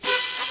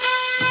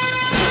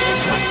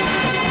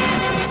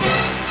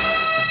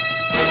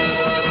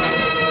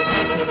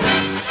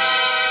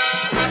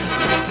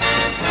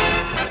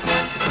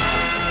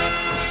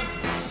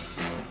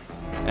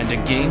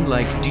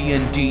like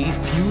D&D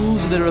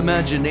fuels their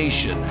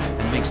imagination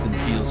and makes them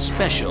feel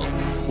special,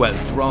 while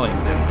drawing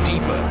them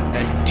deeper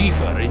and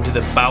deeper into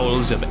the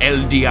bowels of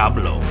El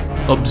Diablo.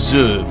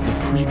 Observe the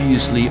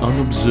previously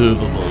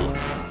unobservable.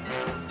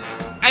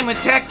 I'm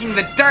attacking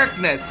the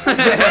darkness! Roll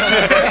the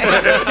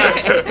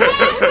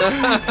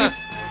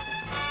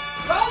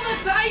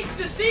dice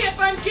to see if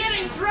I'm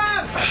getting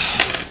drunk!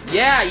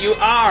 Yeah, you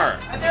are!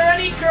 Are there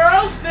any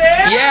girls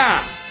there?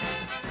 Yeah!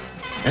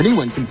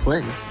 Anyone can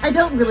play. I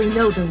don't really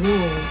know the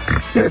rules.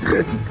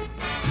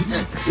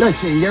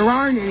 Listen, there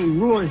aren't any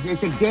rules.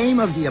 It's a game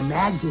of the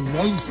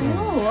imagination.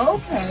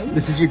 Oh, okay.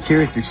 This is your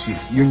character sheet.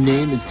 Your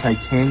name is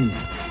Titanium.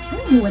 I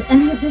don't know what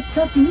any of this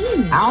stuff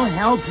means. I'll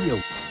help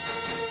you.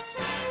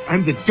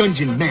 I'm the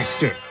dungeon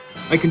master.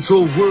 I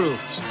control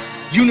worlds,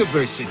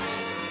 universes.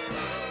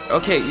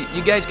 Okay,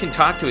 you guys can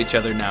talk to each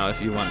other now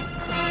if you want.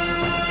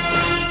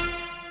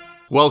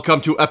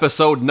 Welcome to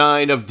episode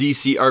 9 of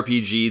DC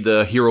RPG,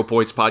 the Hero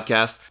Points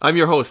podcast. I'm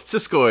your host,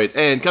 Siskoid,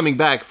 and coming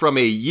back from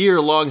a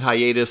year-long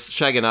hiatus,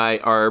 Shag and I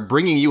are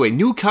bringing you a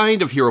new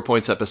kind of Hero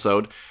Points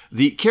episode,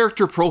 the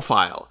Character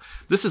Profile.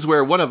 This is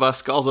where one of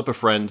us calls up a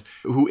friend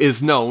who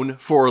is known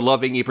for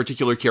loving a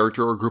particular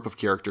character or group of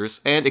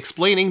characters and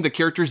explaining the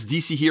character's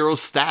DC hero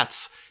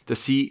stats to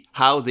see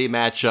how they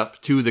match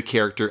up to the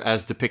character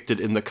as depicted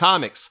in the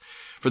comics.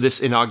 For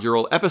this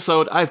inaugural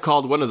episode, I've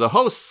called one of the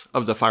hosts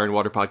of the Fire and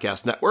Water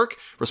Podcast Network,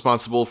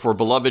 responsible for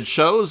beloved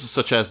shows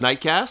such as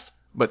Nightcast,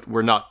 but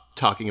we're not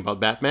talking about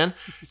Batman,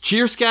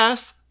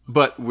 Cheerscast,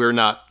 but we're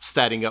not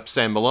statting up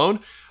Sam Malone,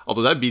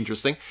 although that'd be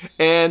interesting,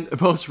 and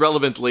most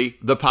relevantly,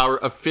 The Power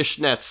of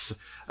Fishnets.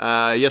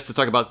 Yes, to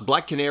talk about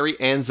Black Canary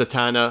and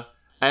Zatanna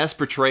as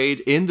portrayed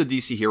in the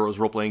DC Heroes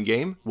role-playing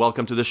game.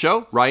 Welcome to the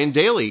show, Ryan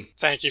Daly.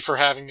 Thank you for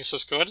having me,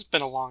 Siskoid. It's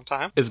been a long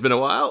time. It's been a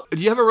while. Do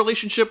you have a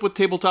relationship with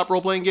tabletop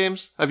role-playing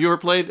games? Have you ever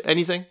played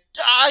anything?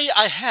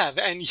 I have,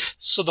 and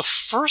so the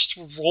first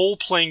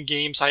role-playing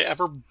games I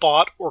ever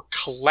bought or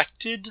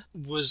collected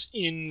was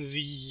in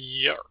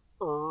the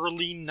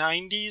early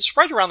 90s,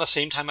 right around the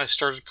same time I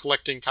started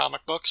collecting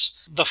comic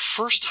books. The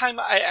first time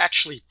I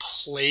actually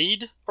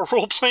played a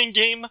role-playing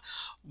game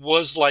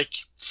was like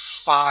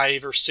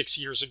 5 or 6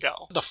 years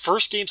ago. The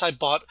first games I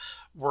bought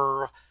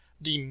were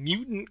the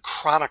Mutant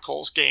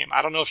Chronicles game.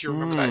 I don't know if you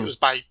remember that. It was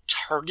by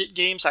Target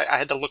Games. I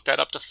had to look that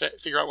up to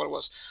figure out what it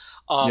was.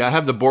 Yeah, I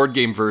have the board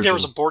game version. There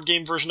was a board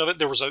game version of it.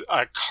 There was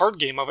a card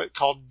game of it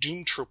called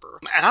Doom Trooper.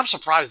 And I'm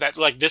surprised that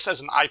like this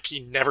as an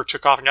IP never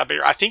took off and got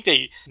bigger. I think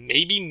they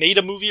maybe made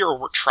a movie or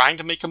were trying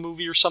to make a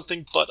movie or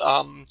something. But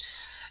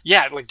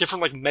yeah, like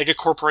different like mega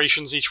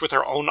corporations, each with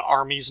their own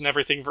armies and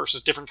everything,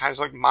 versus different kinds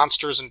of like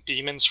monsters and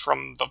demons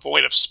from the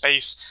void of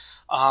space.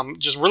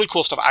 Just really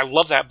cool stuff. I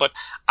love that. But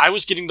I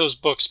was getting those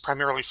books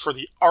primarily for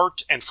the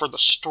art and for the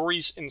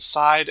stories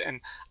inside.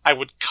 And I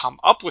would come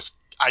up with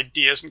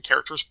ideas and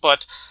characters,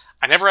 but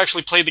I never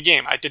actually played the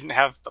game. I didn't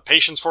have the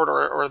patience for it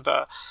or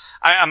the...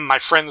 my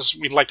friends,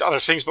 we liked other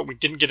things, but we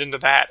didn't get into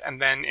that.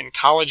 And then in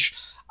college,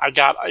 I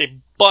got a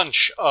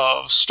bunch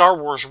of Star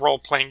Wars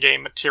role-playing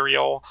game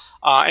material,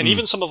 and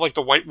even some of like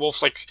the White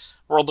Wolf, like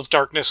World of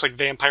Darkness, like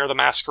Vampire the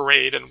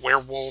Masquerade and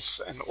Werewolf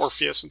and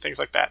Orpheus and things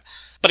like that.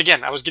 But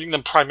again, I was getting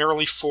them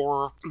primarily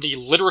for the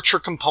literature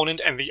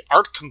component and the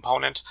art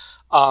component,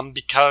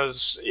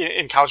 because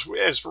in college,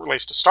 as it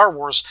relates to Star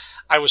Wars,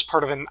 I was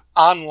part of an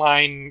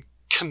online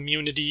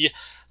community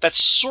that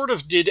sort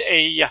of did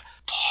a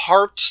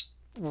part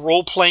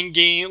role-playing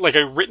game, like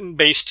a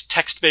written-based,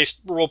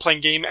 text-based role-playing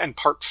game, and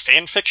part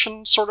fan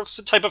fiction sort of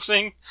type of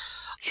thing.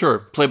 Sure,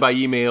 play by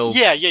email.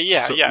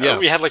 Yeah.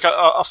 We had like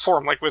a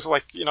forum, like with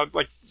like, you know,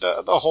 like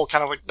the whole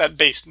kind of like that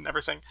based and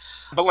everything.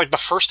 But like the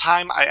first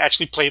time I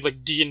actually played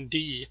like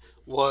D&D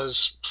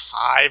was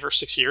 5 or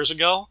 6 years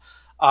ago.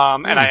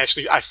 And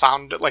I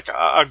found like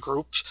a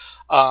group,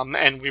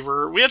 and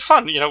we had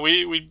fun, you know,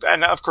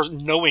 and of course,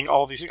 knowing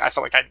all these things, I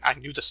felt like I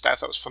knew the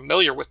stats, I was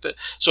familiar with it.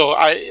 So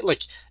it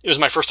was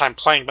my first time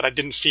playing, but I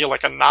didn't feel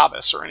like a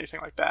novice or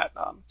anything like that.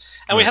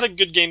 And we had a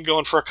good game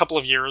going for a couple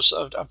of years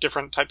of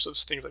different types of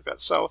things like that.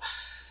 So,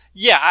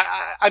 yeah,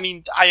 I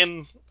mean,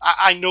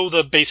 I know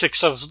the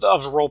basics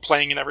of role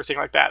playing and everything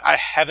like that. I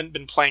haven't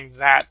been playing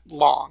that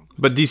long.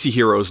 But DC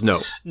Heroes, no.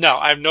 No,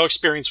 I have no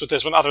experience with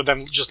this one other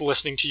than just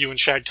listening to you and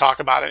Shag talk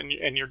about it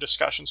and your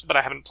discussions, but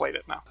I haven't played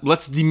it now.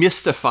 Let's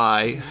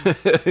demystify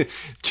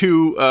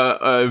two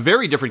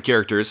very different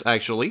characters,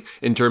 actually,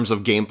 in terms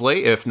of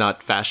gameplay, if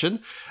not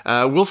fashion.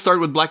 We'll start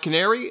with Black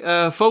Canary.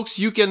 Folks,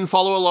 you can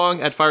follow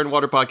along at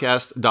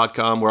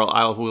fireandwaterpodcast.com, where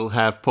I will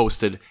have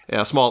posted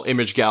a small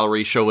image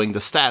gallery showing the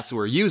stats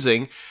we're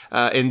using,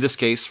 in this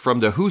case from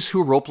the Who's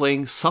Who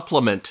Role-Playing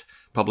Supplement,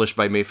 published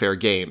by Mayfair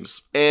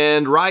Games.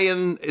 And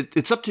Ryan,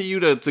 it's up to you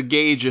to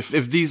gauge if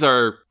these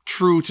are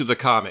true to the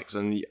comics,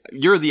 and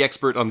you're the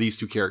expert on these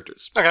two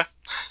characters. Okay.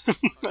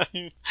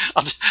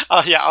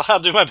 I'll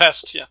do my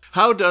best, yeah.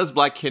 How does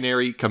Black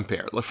Canary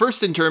compare?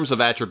 First, in terms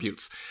of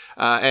attributes,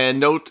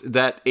 and note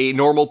that a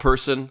normal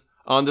person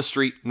on the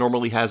street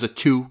normally has a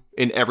 2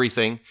 in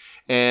everything.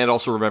 And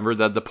also remember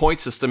that the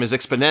point system is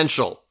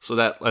exponential, so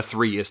that a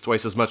 3 is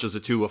twice as much as a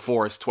 2, a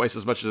 4 is twice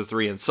as much as a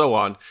 3, and so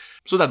on.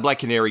 So that Black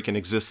Canary can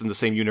exist in the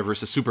same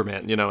universe as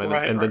Superman,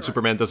 and then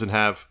Superman doesn't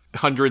have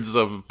hundreds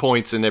of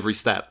points in every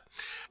stat.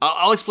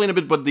 I'll explain a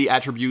bit what the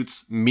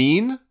attributes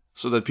mean,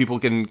 so that people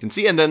can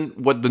see, and then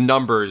what the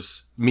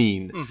numbers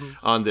mean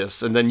on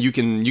this. And then you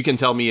can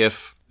tell me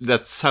if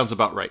that sounds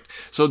about right.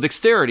 So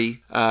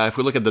dexterity, if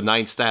we look at the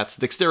 9 stats,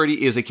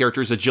 dexterity is a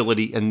character's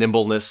agility and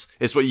nimbleness.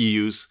 It's what you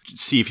use to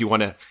see if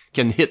you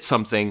can hit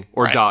something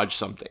or dodge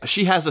something.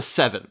 She has a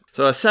 7.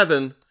 So a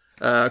 7,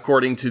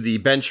 according to the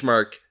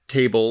benchmark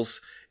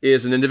tables,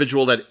 is an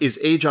individual that is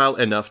agile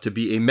enough to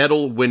be a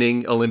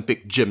medal-winning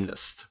Olympic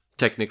gymnast,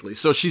 technically.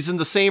 So she's in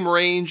the same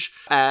range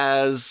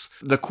as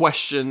the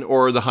Question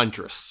or the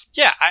Huntress.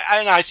 Yeah,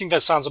 I think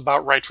that sounds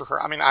about right for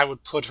her. I mean, I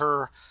would put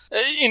her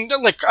in,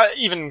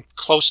 even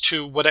close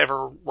to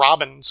whatever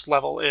Robin's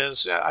level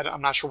is.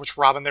 I'm not sure which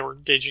Robin they were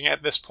gauging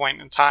at this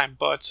point in time,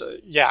 but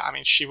yeah, I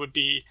mean, she would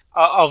be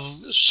of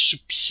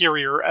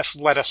superior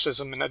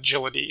athleticism and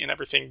agility and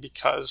everything,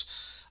 because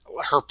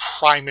her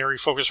primary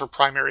focus, her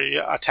primary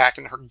attack,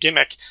 and her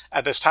gimmick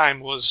at this time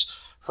was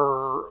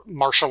her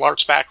martial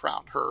arts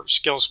background, her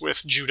skills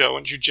with judo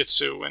and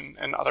jujitsu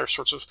and other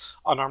sorts of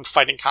unarmed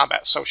fighting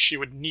combat. So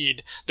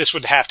this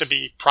would have to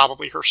be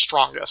probably her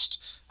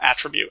strongest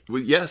attribute.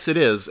 Well, yes, it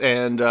is.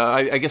 And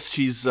I guess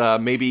she's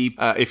maybe,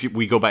 if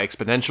we go by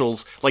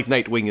exponentials, like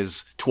Nightwing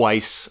is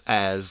twice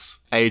as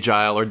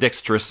agile or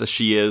dexterous as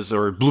she is,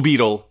 or Blue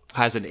Beetle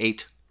has an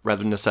 8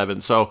 rather than a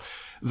 7. So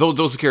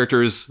those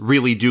characters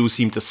really do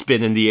seem to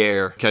spin in the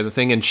air kind of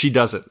thing, and she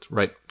doesn't,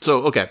 right?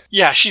 So, okay.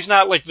 Yeah, she's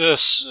not like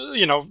this,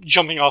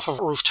 jumping off of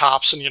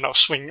rooftops and,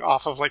 swinging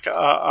off of like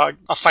a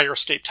fire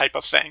escape type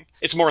of thing.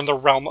 It's more in the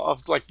realm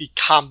of like the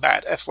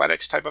combat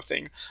athletics type of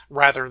thing,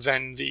 rather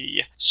than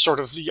the sort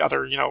of the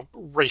other,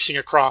 racing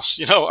across,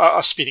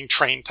 a speeding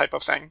train type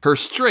of thing. Her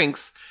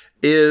strength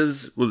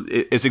is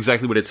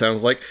exactly what it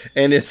sounds like,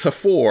 and it's a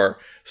 4.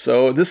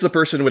 So this is a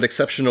person with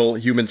exceptional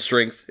human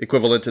strength,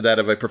 equivalent to that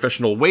of a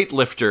professional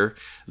weightlifter,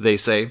 they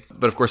say.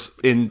 But of course,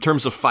 in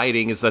terms of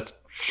fighting, is that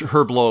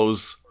her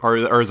blows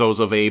are those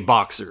of a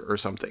boxer or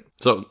something.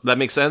 So that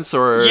makes sense?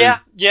 Or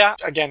Yeah.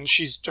 Again,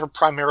 her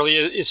primarily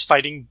is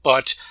fighting,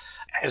 but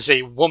as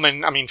a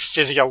woman, I mean,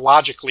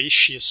 physiologically,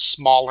 she is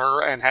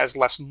smaller and has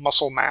less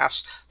muscle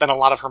mass than a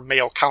lot of her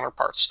male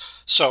counterparts.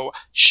 So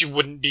she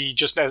wouldn't be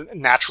just as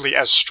naturally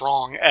as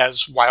strong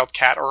as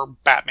Wildcat or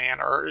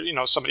Batman or,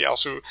 somebody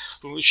else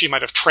who she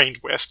might have trained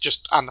with,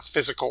 just on the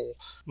physical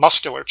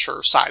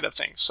musculature side of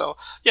things. So,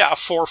 yeah, a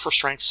 4 for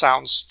strength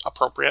sounds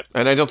appropriate.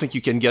 And I don't think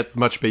you can get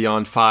much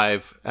beyond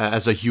 5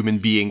 as a human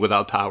being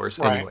without powers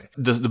anyway.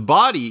 The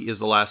body is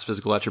the last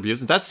physical attribute.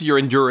 That's your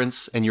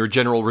endurance and your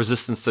general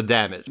resistance to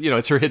damage.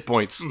 It's her hit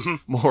points,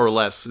 more or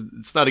less.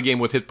 It's not a game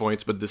with hit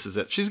points, but this is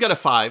it. She's got a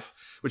 5,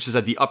 which is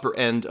at the upper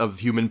end of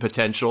human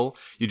potential.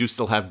 You do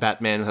still have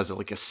Batman, who has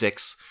like a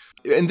 6.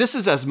 And this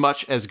is as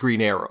much as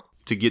Green Arrow,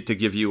 to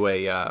give you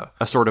a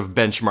sort of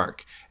benchmark.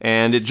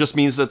 And it just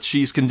means that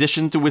she's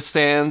conditioned to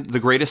withstand the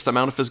greatest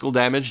amount of physical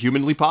damage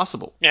humanly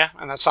possible. Yeah,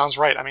 and that sounds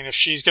right. I mean, if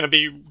she's going to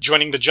be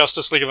joining the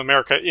Justice League of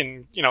America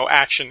in,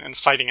 action and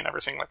fighting and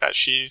everything like that,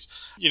 she's,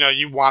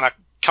 you want to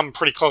come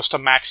pretty close to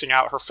maxing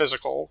out her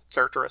physical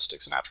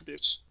characteristics and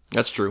attributes.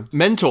 That's true.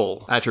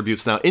 Mental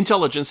attributes now.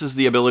 Intelligence is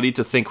the ability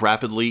to think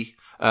rapidly,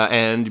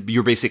 and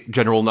your basic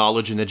general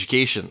knowledge and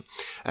education.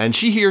 And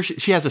she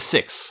has a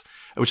 6,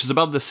 which is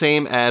about the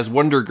same as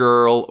Wonder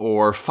Girl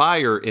or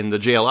Fire in the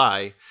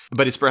JLI,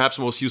 but it's perhaps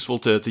most useful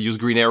to use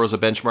Green Arrow as a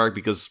benchmark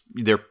because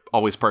they're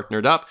always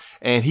partnered up.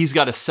 And he's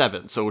got a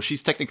 7, so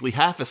she's technically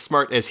half as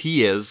smart as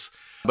he is.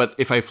 But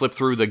if I flip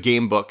through the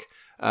game book,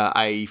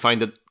 I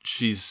find that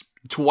she's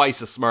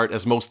twice as smart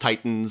as most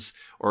Titans,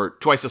 or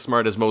twice as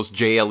smart as most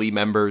JLE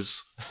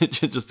members,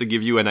 just to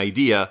give you an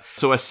idea.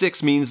 So a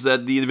 6 means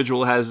that the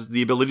individual has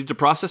the ability to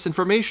process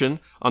information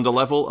on the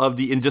level of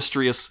the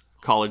industrious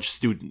college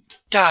student.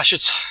 Gosh,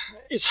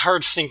 it's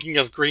hard thinking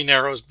of Green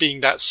Arrow as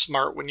being that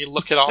smart when you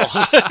look at all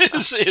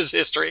his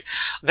history.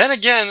 Then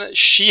again,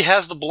 she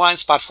has the blind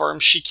spot for him.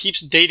 She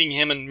keeps dating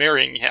him and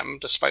marrying him,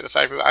 despite the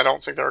fact that I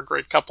don't think they're a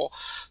great couple.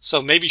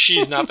 So maybe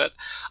she's not that.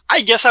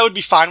 I guess I would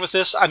be fine with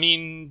this. I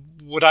mean,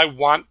 would I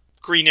want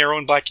Green Arrow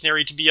and Black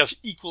Canary to be of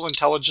equal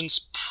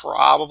intelligence?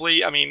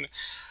 Probably. I mean,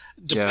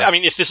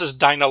 if this is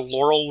Dinah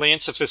Laurel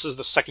Lance, if this is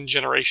the second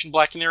generation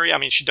Black Canary, I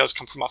mean, she does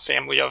come from a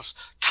family of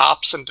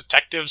cops and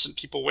detectives and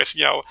people with,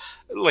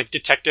 like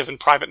detective and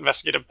private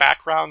investigative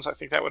backgrounds. I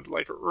think that would,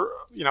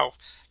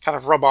 kind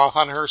of rub off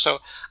on her. So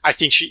I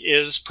think she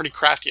is pretty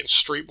crafty and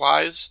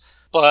streetwise.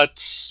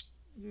 But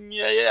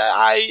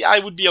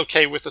I would be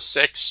okay with a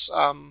 6.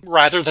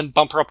 Rather than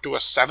bump her up to a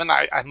 7,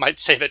 I might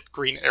say that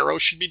Green Arrow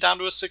should be down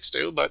to a 6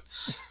 too, but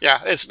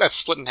yeah, that's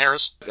splitting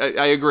hairs.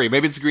 I agree.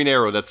 Maybe it's Green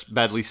Arrow that's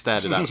badly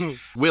statted out.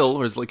 Will,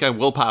 or like kind of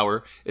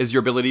willpower, is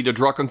your ability to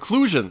draw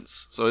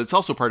conclusions. So it's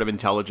also part of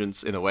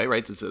intelligence in a way,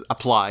 right? It's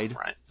applied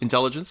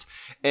intelligence.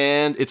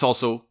 And it's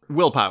also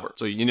willpower.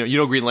 So you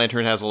know Green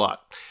Lantern has a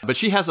lot. But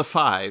she has a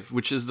 5,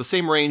 which is the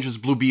same range as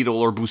Blue Beetle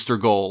or Booster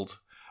Gold.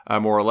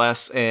 More or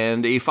less,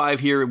 and a 5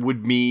 here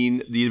would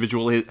mean the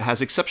individual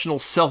has exceptional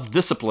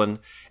self-discipline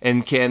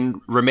and can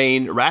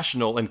remain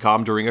rational and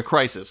calm during a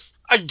crisis.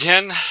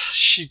 Again,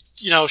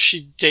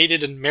 she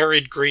dated and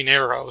married Green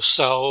Arrow,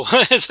 so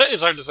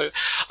it's hard to say.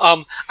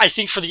 I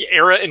think for the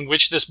era in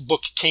which this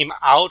book came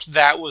out,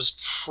 that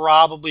was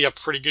probably a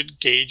pretty good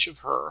gauge of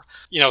her.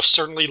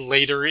 Certainly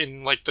later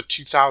in like the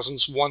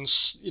 2000s,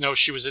 once,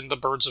 she was in the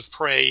Birds of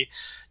Prey,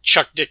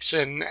 Chuck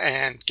Dixon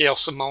and Gail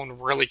Simone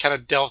really kind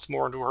of delved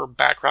more into her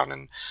background,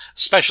 and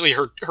especially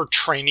her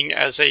training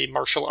as a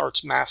martial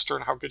arts master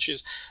and how good she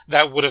is.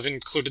 That would have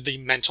included the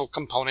mental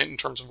component in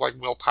terms of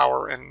like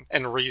willpower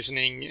and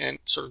reasoning and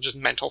sort of just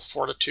mental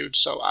fortitude.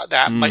 So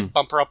that might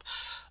bump her up.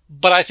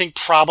 But I think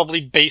probably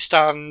based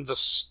on the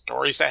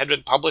stories that had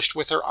been published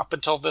with her up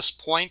until this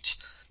point,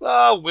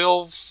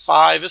 Will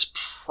 5 is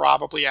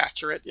probably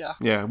accurate, yeah.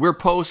 Yeah, we're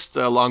post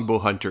Longbow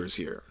Hunters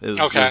here. Is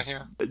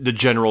the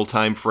general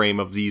time frame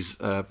of these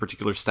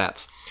particular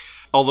stats.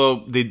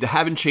 Although they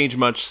haven't changed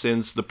much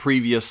since the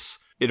previous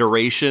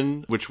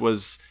iteration, which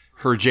was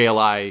her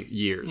JLI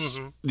years.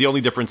 Mm-hmm. The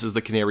only difference is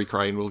the Canary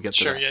Cry, and we'll get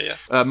to that.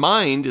 Yeah.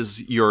 Mind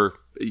is your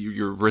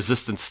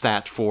resistance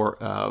stat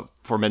for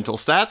mental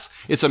stats.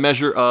 It's a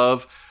measure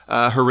of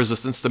her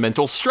resistance to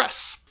mental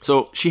stress.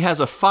 So she has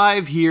a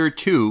 5 here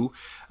too.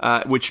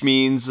 Which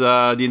means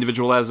the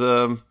individual has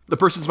the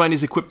person's mind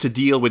is equipped to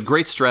deal with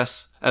great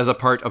stress as a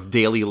part of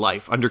daily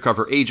life.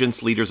 Undercover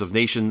agents, leaders of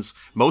nations,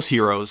 most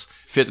heroes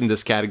fit in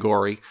this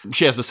category.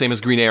 She has the same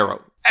as Green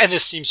Arrow. And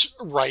this seems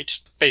right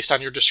based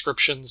on your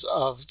descriptions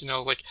of,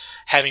 like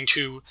having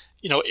to,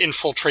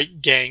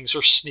 infiltrate gangs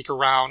or sneak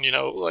around,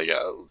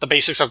 the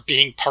basics of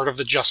being part of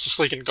the Justice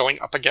League and going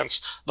up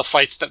against the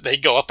fights that they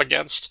go up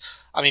against.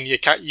 I mean,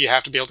 you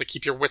have to be able to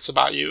keep your wits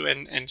about you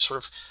and sort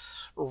of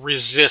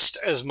resist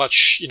as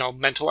much,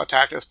 mental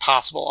attack as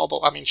possible.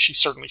 Although, I mean,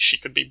 she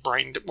could be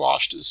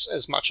brainwashed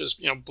as much as,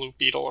 Blue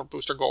Beetle or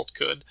Booster Gold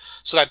could.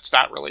 So that's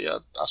not really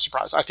a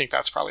surprise. I think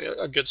that's probably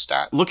a good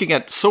stat. Looking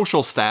at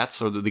social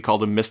stats, or they call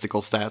them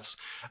mystical stats,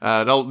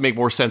 that'll make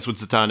more sense with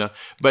Zatanna.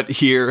 But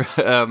here,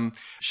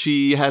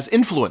 she has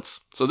influence.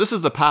 So this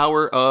is the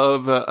power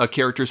of a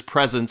character's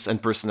presence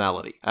and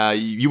personality.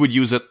 You would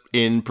use it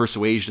in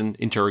persuasion,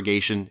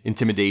 interrogation,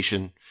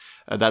 intimidation,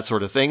 that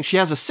sort of thing. She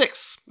has a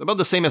 6, about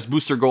the same as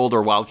Booster Gold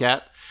or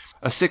Wildcat.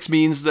 A 6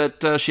 means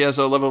that she has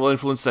a level of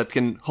influence that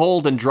can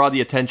hold and draw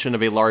the attention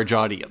of a large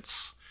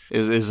audience,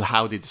 is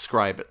how they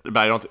describe it.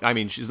 But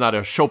she's not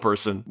a show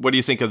person. What do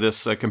you think of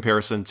this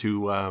comparison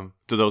to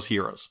those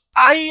heroes?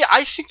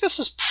 I think this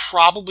is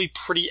probably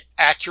pretty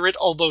accurate,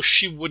 although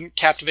she wouldn't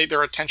captivate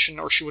their attention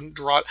or she wouldn't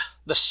draw it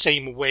the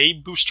same way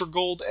Booster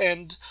Gold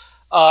and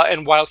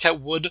Wildcat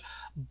would.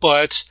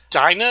 But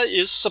Dinah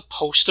is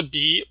supposed to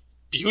be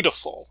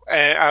beautiful.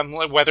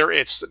 Whether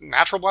it's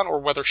natural blonde or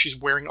whether she's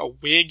wearing a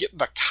wig,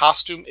 the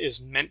costume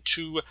is meant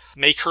to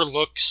make her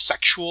look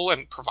sexual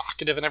and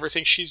provocative and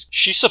everything.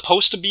 She's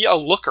supposed to be a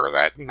looker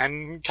that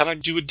men kind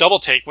of do a double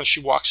take when she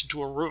walks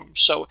into a room.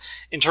 So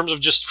in terms of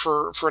just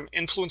for an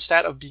influence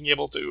stat of being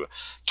able to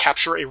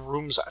capture a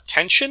room's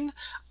attention,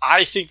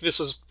 I think this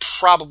is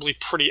probably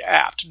pretty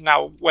apt.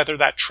 Now, whether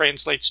that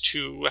translates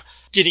to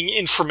getting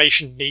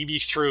information maybe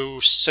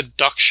through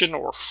seduction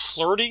or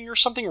flirting or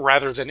something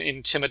rather than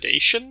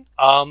intimidation,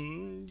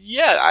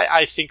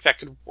 I think that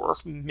could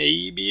work.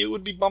 Maybe it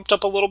would be bumped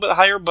up a little bit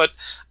higher, but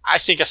I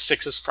think a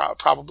 6 is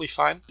probably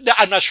fine.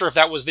 I'm not sure if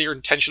that was their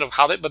intention of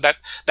but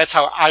that's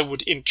how I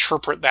would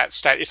interpret that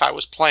stat if I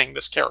was playing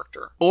this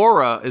character.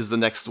 Aura is the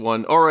next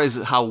one. Aura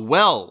is how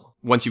well,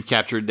 once you've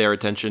captured their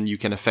attention, you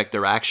can affect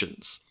their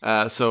actions.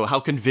 So how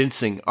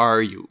convincing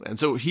are you? And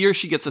so here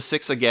she gets a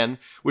 6 again,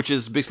 which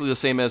is basically the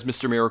same as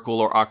Mr. Miracle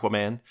or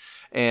Aquaman.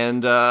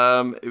 And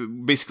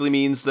it basically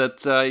means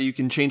that you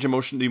can change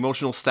the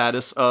emotional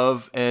status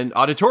of an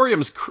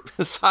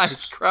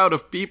auditorium-sized crowd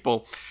of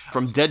people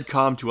from dead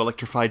calm to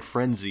electrified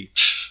frenzy.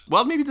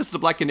 Well, maybe this is the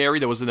Black Canary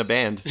that was in a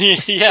band.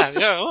 Yeah.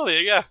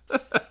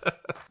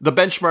 The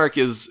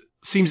benchmark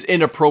seems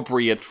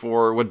inappropriate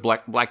for what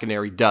Black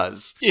Canary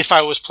does. If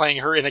I was playing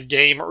her in a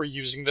game or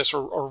using this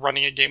or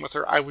running a game with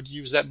her, I would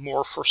use that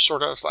more for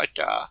sort of like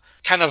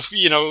kind of,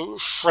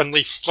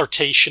 friendly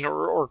flirtation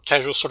or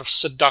casual sort of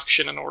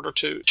seduction in order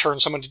to turn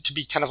someone to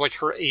be kind of like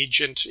her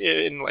agent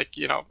in like,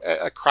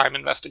 a crime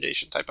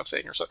investigation type of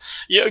thing or so.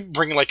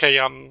 Bring like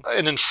an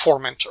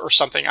informant or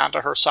something onto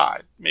her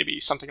side,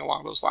 maybe something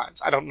along those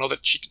lines. I don't know that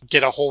she could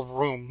get a whole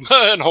room,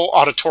 a whole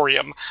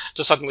auditorium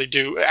to suddenly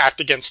act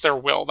against their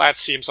will. That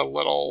seems a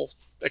little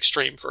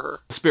extreme for her.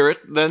 Spirit,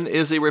 then,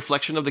 is a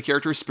reflection of the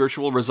character's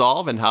spiritual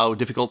resolve and how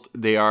difficult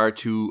they are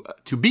to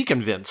be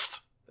convinced.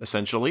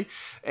 essentially.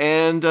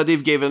 And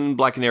they've given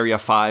Black Canary a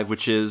 5,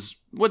 which is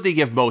what they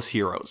give most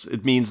heroes.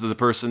 It means that the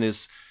person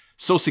is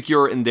so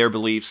secure in their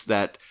beliefs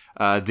that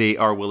they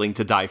are willing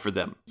to die for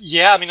them.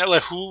 Yeah, I mean,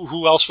 like,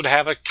 who else would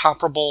have a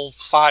comparable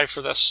 5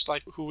 for this?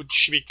 Like, who would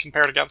she be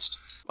compared against?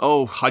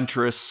 Oh,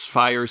 Huntress,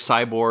 Fire,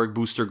 Cyborg,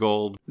 Booster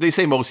Gold. They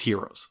say most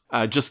heroes.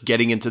 Just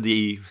getting into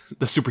the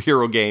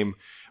superhero game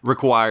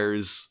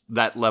requires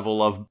that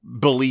level of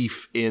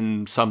belief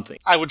in something.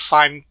 I would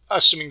find,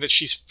 assuming that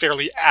she's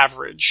fairly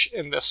average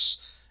in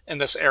this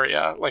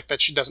area, like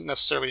that she doesn't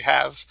necessarily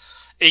have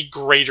a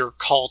greater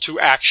call to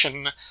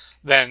action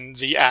than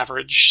the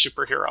average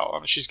superhero. I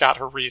mean, she's got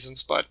her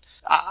reasons, but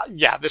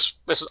yeah,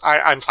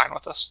 I'm fine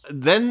with this.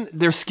 Then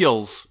there's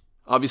skills.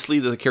 Obviously,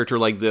 the character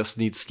like this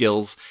needs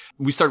skills.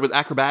 We start with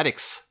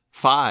acrobatics,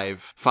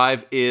 5.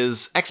 5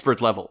 is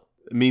expert level.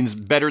 It means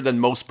better than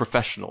most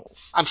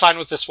professionals. I'm fine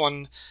with this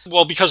one.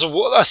 Well, because of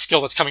a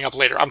skill that's coming up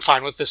later, I'm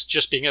fine with this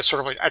just being a sort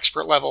of like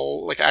expert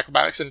level, like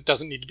acrobatics, and it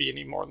doesn't need to be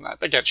any more than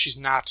that. Again, she's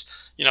not,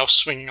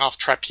 swinging off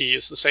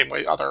trapeze the same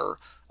way other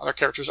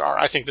characters are.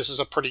 I think this is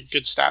a pretty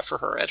good stat for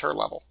her at her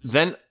level.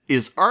 Then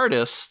is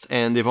artist,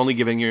 and they've only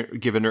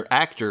given her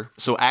actor,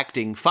 so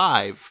acting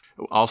 5,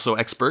 also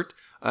expert.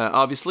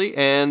 Obviously,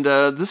 and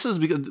this is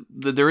because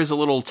there is a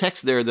little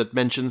text there that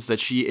mentions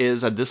that she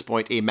is, at this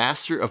point, a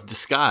master of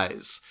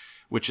disguise,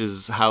 which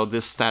is how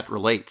this stat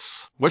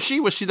relates. Was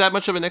she that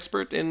much of an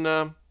expert in...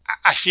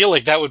 I feel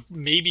like that would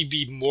maybe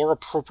be more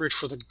appropriate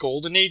for the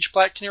Golden Age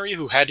Black Canary,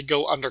 who had to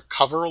go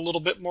undercover a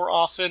little bit more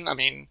often. I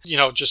mean,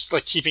 just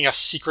like keeping a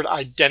secret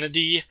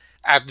identity.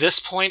 At this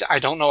point, I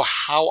don't know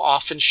how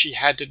often she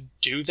had to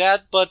do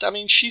that, but I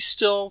mean, she's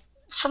still...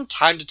 From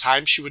time to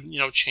time, she would,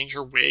 change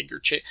her wig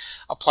or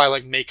apply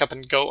like makeup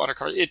and go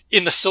undercover.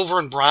 In the Silver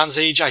and Bronze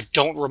Age, I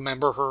don't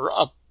remember her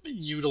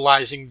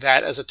utilizing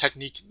that as a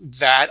technique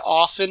that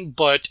often,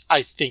 but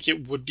I think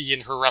it would be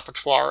in her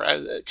repertoire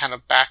as a kind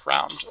of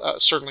background.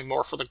 Certainly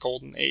more for the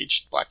Golden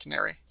Age Black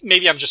Canary.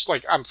 Maybe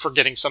I'm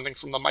forgetting something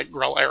from the Mike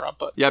Grell era,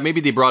 but yeah,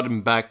 maybe they brought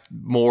him back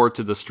more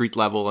to the street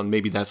level, and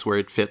maybe that's where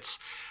it fits.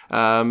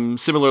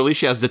 Similarly,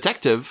 she has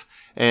Detective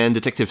and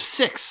Detective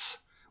 6.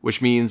 Which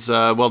means,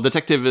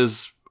 detective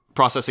is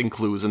processing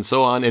clues and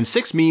so on. And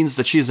 6 means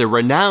that she is a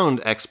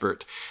renowned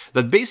expert.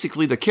 That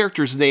basically the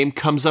character's name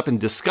comes up in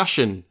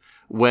discussion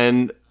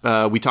when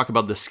we talk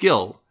about the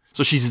skill.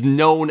 So she's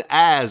known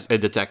as a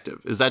detective.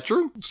 Is that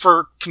true?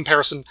 For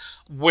comparison,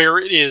 where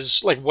it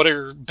is, like, what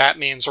are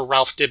Batman's or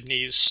Ralph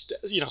Dibny's,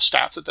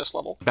 stats at this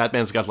level?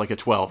 Batman's got like a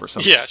 12 or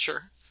something. Yeah,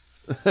 sure.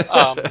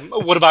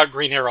 What about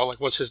Green Arrow?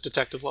 Like, what's his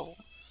detective level?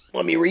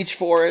 Let me reach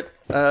for it.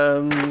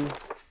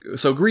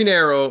 So Green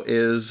Arrow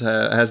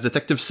has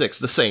Detective 6,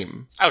 the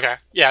same. Okay,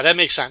 yeah, that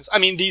makes sense. I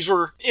mean, these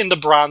were in the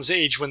Bronze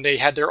Age when they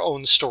had their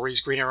own stories,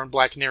 Green Arrow and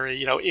Black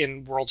Canary,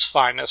 in World's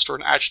Finest or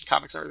in Action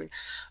Comics and everything.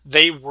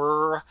 They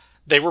were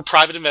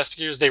private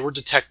investigators, they were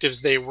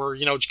detectives, they were,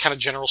 kind of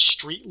general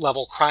street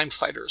level crime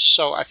fighters.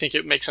 So I think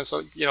it makes sense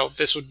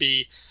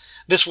that,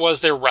 this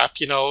was their rep,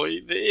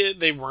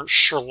 they weren't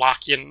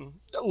Sherlockian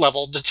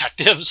level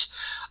detectives.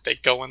 They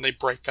go and they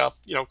break up,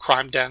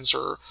 crime dens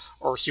or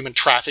human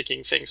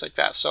trafficking, things like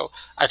that. So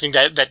I think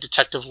that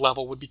detective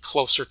level would be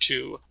closer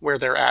to where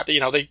they're at.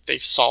 They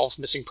solve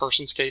missing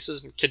persons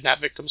cases and kidnap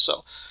victims.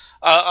 So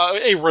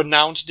a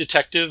renowned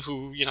detective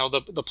who,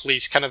 the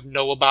police kind of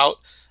know about,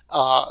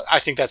 I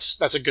think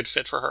that's a good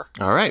fit for her.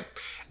 All right.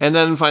 And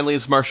then finally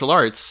it's martial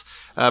arts.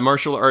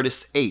 Martial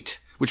artist 8,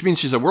 which means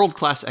she's a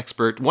world-class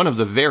expert, one of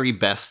the very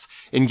best.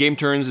 In game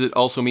terms, it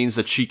also means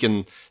that she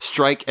can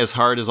strike as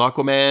hard as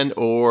Aquaman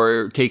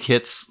or take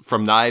hits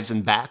from knives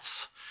and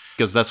bats,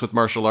 because that's what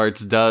martial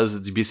arts does.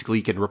 It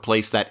basically can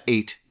replace that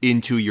 8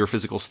 into your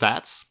physical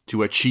stats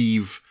to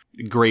achieve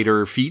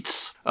greater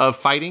feats of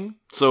fighting.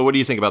 So what do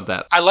you think about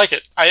that? I like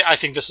it. I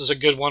think this is a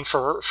good one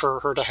for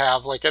her to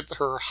have, like, at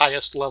her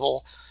highest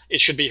level. It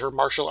should be her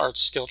martial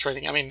arts skill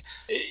training. I mean,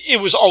 it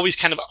was always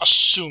kind of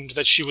assumed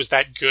that she was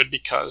that good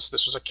because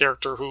this was a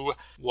character who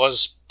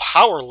was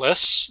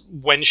powerless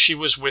when she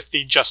was with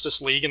the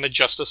Justice League and the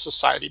Justice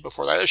Society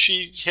before that.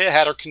 She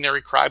had her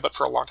Canary Cry, but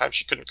for a long time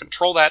she couldn't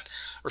control that,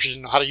 or she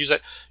didn't know how to use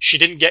it. She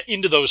didn't get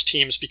into those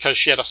teams because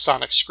she had a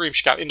sonic scream.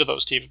 She got into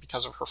those teams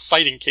because of her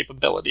fighting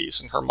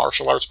capabilities and her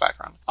martial arts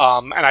background.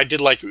 And I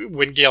did like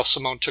when Gail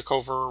Simone took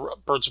over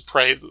Birds of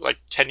Prey, like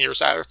 10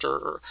 years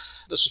after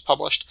this was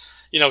published.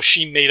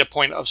 She made a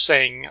point of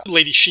saying,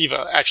 Lady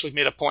Shiva actually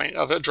made a point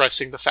of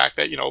addressing the fact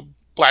that,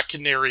 Black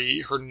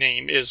Canary, her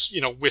name is,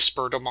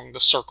 whispered among the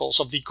circles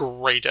of the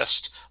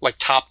greatest, like,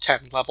 top 10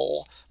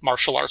 level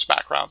martial arts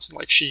backgrounds. And,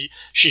 like, she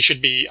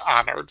should be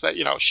honored that,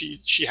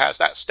 she has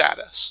that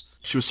status.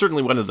 She was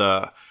certainly one of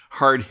the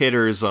hard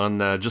hitters on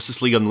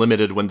Justice League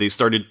Unlimited when they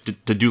started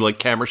to do, like,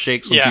 camera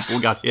shakes when people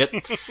got hit.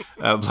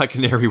 Black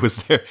Canary was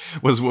there,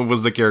 was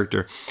the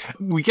character.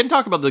 We can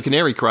talk about the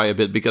Canary Cry a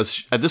bit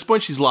because at this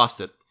point she's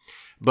lost it.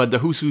 But the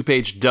Who's Who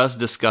page does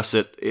discuss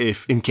it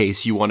in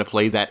case you want to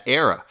play that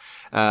era.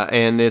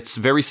 And it's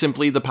very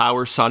simply the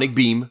power Sonic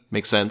Beam,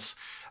 makes sense.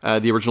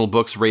 The original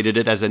books rated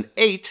it as an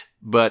 8,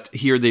 but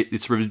here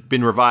it's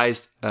been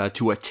revised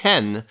to a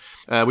 10,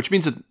 which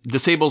means it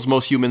disables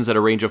most humans at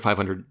a range of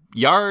 500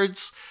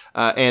 yards.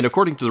 And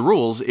according to the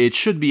rules, it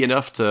should be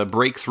enough to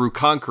break through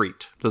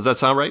concrete. Does that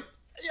sound right?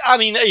 I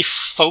mean, a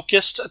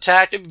focused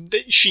attack,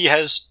 she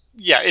has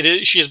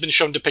been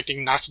shown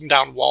depicting knocking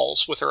down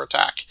walls with her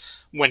attack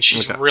when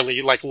she's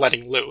really, like,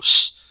 letting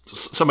loose.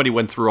 Somebody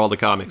went through all the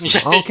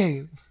comics.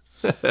 Okay.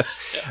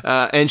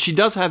 And she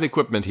does have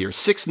equipment here.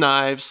 6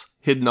 knives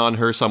hidden on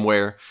her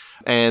somewhere.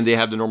 And they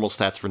have the normal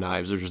stats for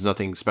knives. There's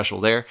nothing special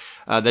there.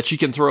 That she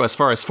can throw as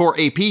far as 4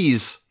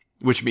 APs,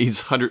 which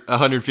means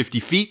 150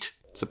 feet.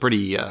 It's a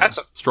pretty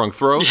strong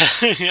throw.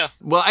 Yeah.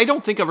 Well, I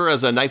don't think of her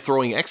as a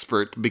knife-throwing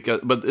expert,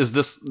 but is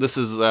this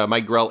is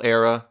Mike Grell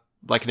era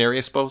Black Canary,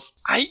 I suppose?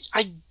 I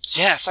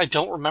guess. I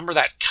don't remember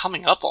that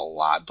coming up a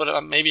lot,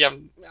 but maybe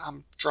I'm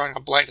drawing a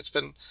blank. It's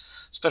been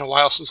a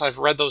while since I've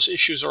read those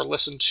issues or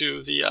listened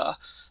to the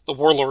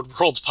Warlord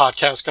Worlds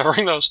podcast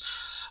covering those.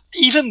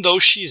 Even though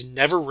she's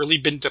never really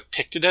been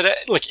depicted at it,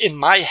 like in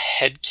my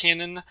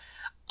headcanon,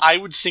 I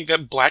would think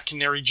that Black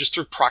Canary, just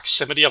through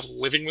proximity of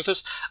living with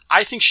us,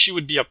 I think she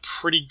would be a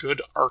pretty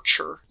good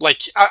archer.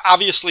 Like,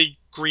 obviously,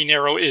 Green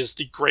Arrow is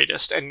the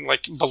greatest, and,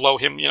 like, below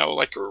him, you know,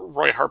 like,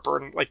 Roy Harper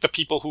and, like, the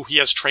people who he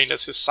has trained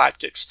as his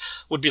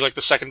sidekicks would be, like,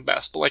 the second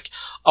best. But, like,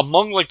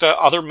 among, like, the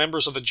other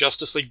members of the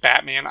Justice League,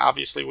 Batman,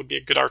 obviously, would be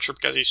a good archer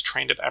because he's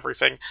trained at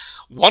everything.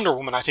 Wonder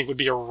Woman, I think, would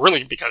be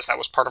because that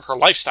was part of her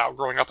lifestyle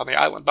growing up on the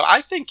island. But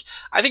I think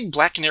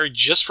Black Canary,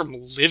 just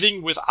from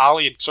living with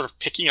Ollie and sort of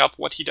picking up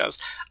what he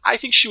does, I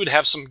think she would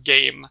have some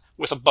game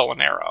with a bow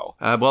and arrow.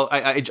 Well,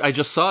 I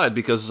just saw it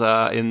because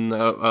in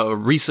a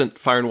recent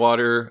Fire and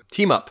Water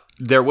team-up,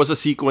 there was a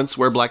sequence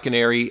where Black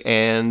Canary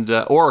and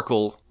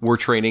Oracle were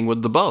training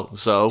with the bow.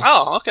 So,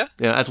 okay.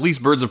 Yeah, at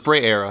least Birds of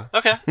Prey era.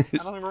 Okay, I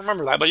don't even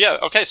remember that, but yeah,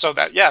 okay, so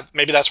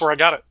maybe that's where I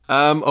got it.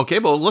 Okay,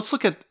 well, let's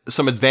look at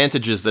some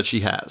advantages that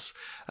she has.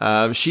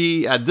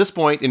 She, at this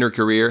point in her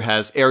career,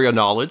 has area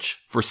knowledge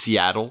for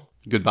Seattle.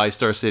 Goodbye,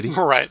 Star City.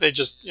 Right, they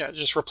just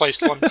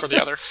replaced one for the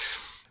other.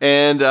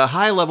 And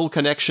high-level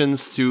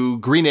connections to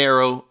Green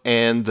Arrow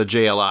and the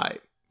JLI,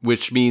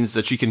 which means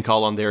that she can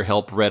call on their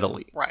help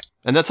readily. Right.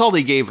 And that's all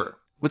they gave her.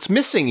 What's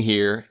missing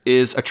here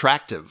is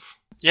attractive,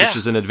 which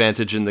is an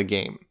advantage in the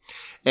game.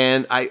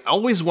 And I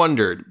always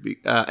wondered,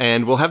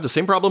 and we'll have the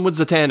same problem with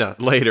Zatanna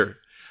later,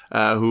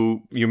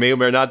 who you may or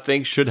may not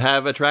think should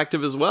have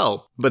attractive as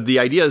well. But the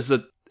idea is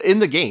that in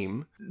the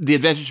game, the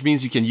advantage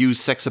means you can use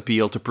sex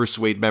appeal to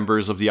persuade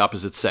members of the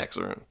opposite sex,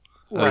 or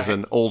as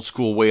an old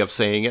school way of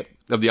saying it,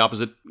 of the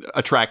opposite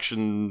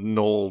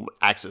attractional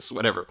axis,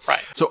 whatever.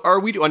 Right. So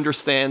are we to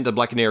understand that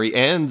Black Canary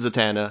and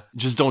Zatanna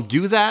just don't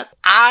do that?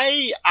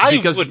 I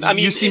because wouldn't. I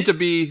mean, you seem to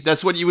be,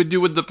 that's what you would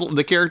do with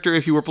the character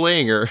if you were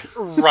playing her.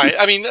 Right.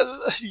 I mean,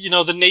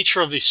 the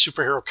nature of these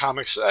superhero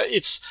comics,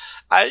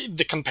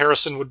 the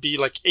comparison would be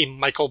like a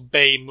Michael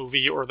Bay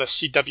movie or the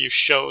CW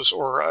shows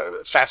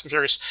or Fast and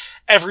Furious.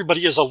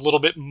 Everybody is a little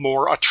bit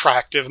more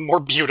attractive, more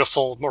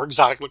beautiful, more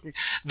exotic looking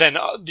than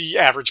the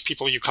average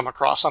people you come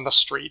across on the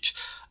street.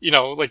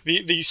 Like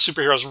these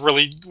superheroes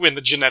really win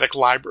the genetic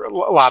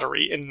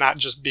lottery and not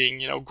just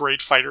being,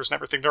 great fighters and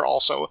everything. They're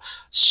also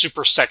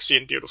super sexy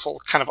and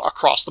beautiful, kind of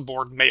across the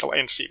board, male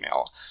and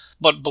female.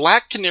 But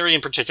Black Canary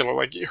in particular,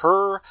 like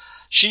her,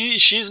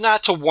 she's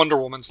not to Wonder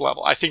Woman's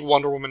level. I think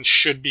Wonder Woman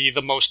should be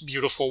the most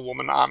beautiful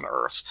woman on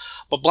Earth.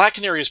 But Black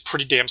Canary is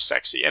pretty damn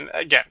sexy. And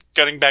again,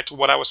 getting back to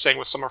what I was saying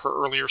with some of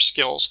her earlier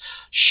skills,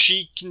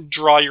 she can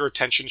draw your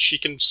attention. She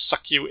can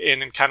suck you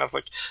in and kind of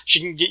like, she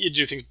can get you to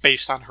do things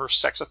based on her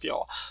sex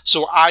appeal.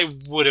 So I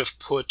would have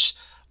put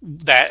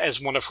that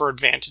as one of her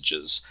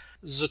advantages.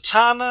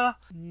 Zatanna,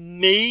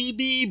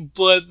 maybe,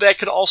 but that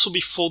could also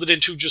be folded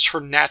into just her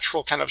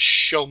natural kind of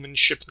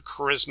showmanship and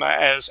charisma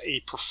as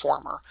a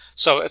performer.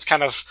 So it's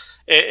kind of,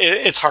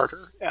 it's harder,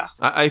 yeah.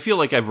 I feel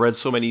like I've read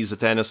so many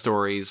Zatanna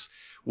stories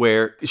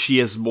where she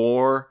is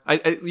more,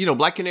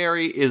 Black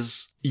Canary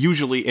is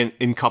usually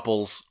in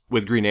couples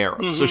with Green Arrow.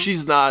 Mm-hmm. So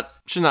she's not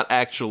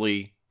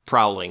actually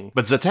prowling.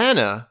 But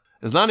Zatanna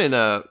is not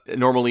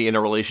normally in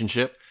a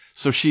relationship.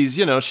 So she's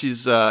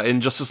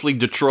in Justice League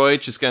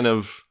Detroit, she's kind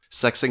of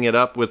sexing it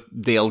up with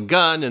Dale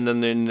Gunn, and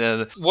then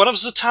in one of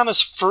her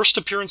first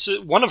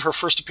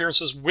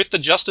appearances with the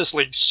Justice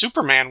League,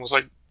 Superman was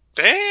like,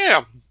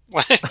 damn.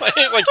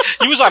 Like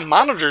he was on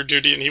monitor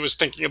duty and he was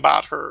thinking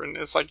about her, and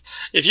it's like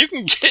if you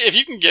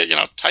can get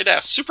tight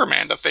ass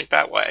Superman to think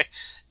that way,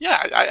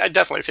 yeah, I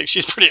definitely think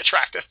she's pretty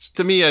attractive.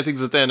 To me, I think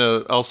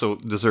Zatanna also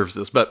deserves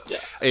this, but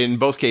in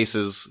both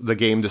cases, the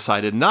game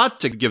decided not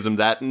to give them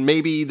that, and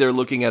maybe they're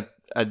looking at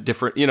a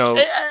different, Yeah,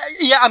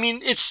 I mean,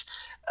 it's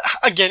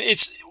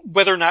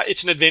whether or not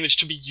it's an advantage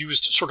to be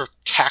used sort of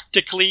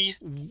tactically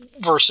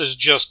versus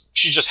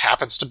she just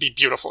happens to be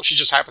beautiful. She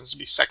just happens to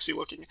be sexy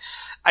looking.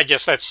 I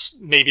guess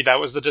that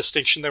was the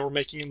distinction they were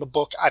making in the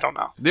book. I don't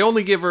know. They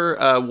only give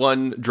her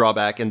one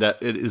drawback, and that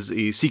it is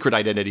a secret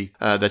identity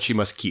that she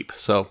must keep.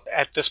 So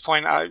at this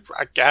point, I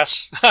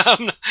guess.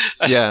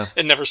 Yeah.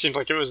 It never seemed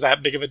like it was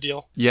that big of a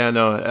deal. Yeah,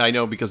 no, I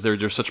know, because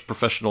they're such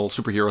professional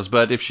superheroes.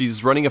 But if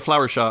she's running a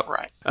flower shop,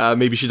 right.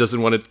 Maybe she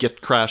doesn't want to get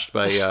crashed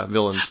by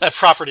villains. That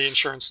property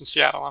insurance in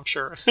Seattle, I'm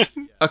sure.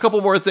 A couple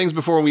more things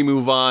before we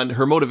move on.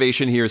 Her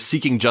motivation here is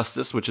seeking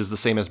justice, which is the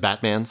same as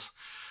Batman's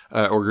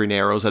or Green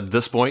Arrow's at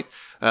this point,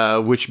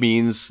 which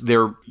means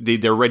they're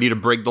ready to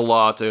break the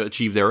law to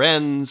achieve their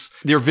ends.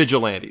 They're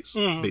vigilantes,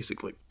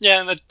 basically.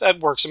 Yeah, and that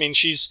works. I mean,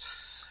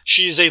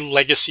 she's a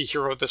legacy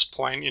hero at this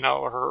point. You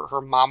know,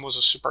 her mom was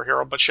a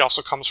superhero, but she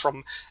also comes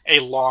from a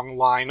long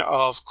line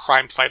of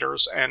crime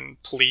fighters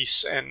and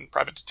police and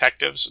private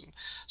detectives, and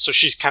so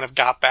she's kind of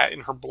got that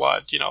in her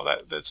blood. You know,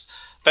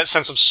 that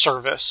sense of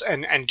service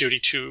and duty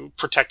to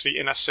protect the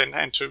innocent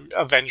and to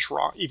avenge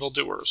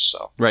evildoers.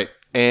 So right.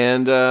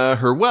 And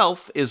her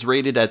wealth is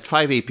rated at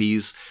 5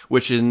 APs,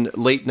 which in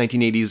late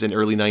 1980s and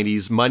early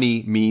 90s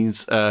money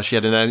means she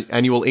had an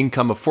annual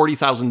income of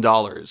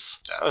 $40,000.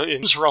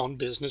 It's her own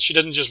business. She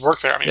didn't just work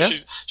there. I mean, Yeah.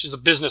 she's the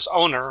business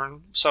owner,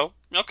 and so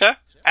okay.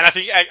 And I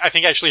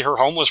think actually her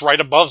home was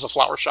right above the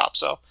flower shop,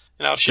 so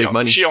you know she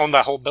owned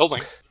that whole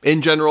building.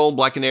 In general,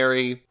 Black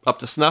Canary up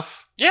to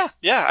snuff.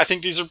 Yeah, I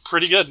think these are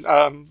pretty good.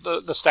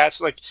 The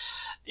stats, like,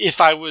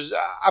 if I was,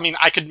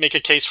 I could make a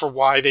case for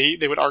why they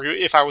would argue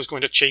if I was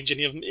going to change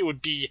any of them, it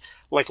would be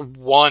like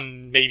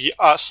one, maybe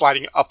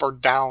sliding up or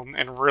down,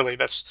 and really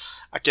that's,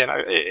 again,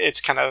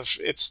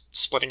 it's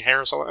splitting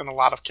hairs in a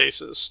lot of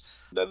cases.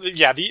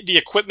 The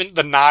equipment,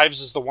 the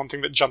knives is the one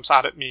thing that jumps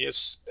out at me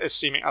as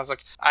seeming. I was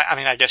like,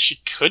 I guess she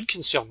could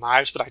conceal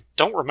knives, but I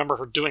don't remember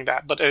her doing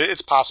that. But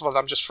it's possible that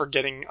I'm just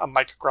forgetting a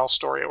Mike Grell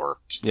story, or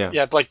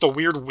like the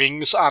weird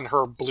wings on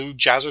her blue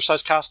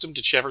Jazzercise costume.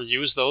 Did she ever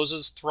use those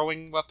as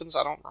throwing weapons?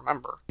 I don't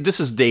remember. This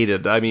is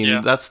dated. I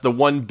mean, that's the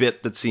one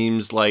bit that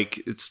seems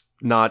like it's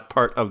not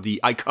part of the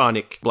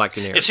iconic Black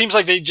Canary. It seems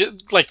like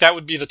that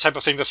would be the type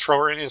of thing to throw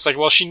her in. It's like,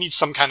 well, she needs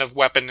some kind of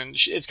weapon, and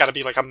it's got to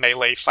be like a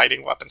melee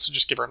fighting weapon, so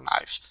just give her a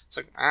knife. It's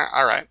like,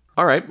 all right.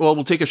 All right, well,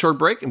 we'll take a short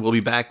break, and we'll be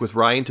back with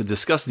Ryan to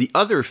discuss the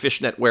other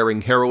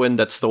fishnet-wearing heroine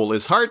that stole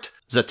his heart,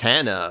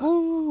 Zatanna.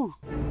 Woo!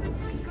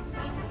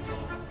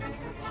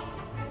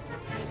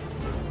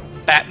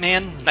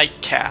 Batman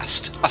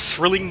Nightcast, a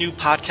thrilling new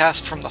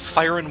podcast from the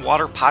Fire and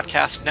Water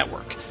Podcast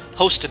Network.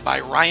 Hosted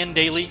by Ryan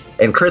Daly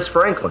and Chris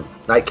Franklin.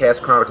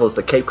 Nightcast chronicles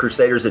the Cape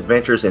Crusaders'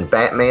 adventures in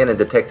Batman and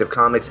Detective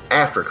Comics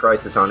after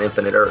Crisis on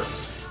Infinite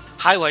Earths.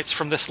 Highlights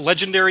from this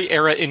legendary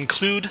era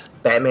include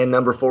Batman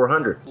number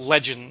 400,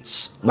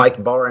 Legends,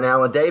 Mike Barr and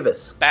Alan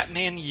Davis,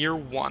 Batman Year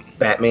 1,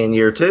 Batman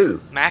Year 2,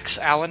 Max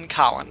Allan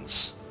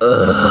Collins,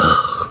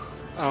 the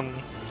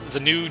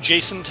new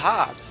Jason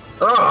Todd,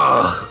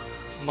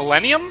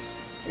 Millennium?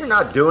 You're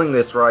not doing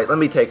this right. Let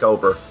me take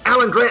over.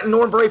 Alan Grant and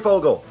Norm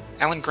Brayfogle.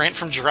 Alan Grant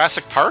from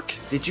Jurassic Park?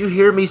 Did you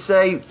hear me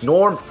say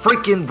Norm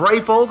freaking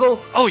Brayfogle?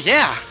 Oh,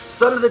 yeah.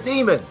 Son of the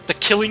Demon. The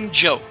Killing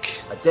Joke.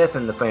 A Death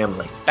in the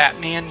Family.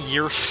 Batman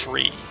Year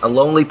 3. A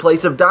Lonely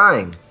Place of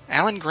Dying.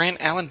 Alan Grant,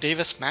 Alan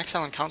Davis, Max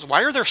Allan Collins.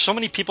 Why are there so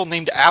many people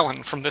named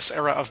Alan from this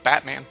era of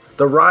Batman?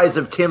 The Rise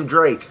of Tim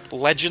Drake.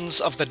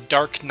 Legends of the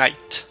Dark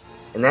Knight.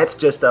 And that's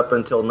just up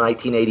until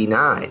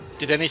 1989.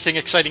 Did anything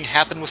exciting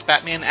happen with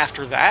Batman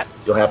after that?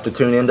 You'll have to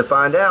tune in to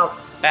find out.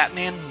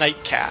 Batman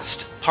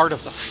Nightcast, part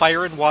of the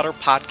Fire and Water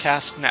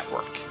Podcast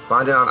Network.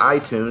 Find it on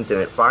iTunes and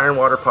at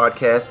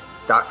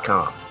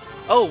fireandwaterpodcast.com.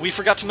 Oh, we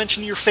forgot to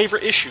mention your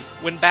favorite issue,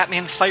 when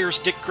Batman fires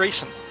Dick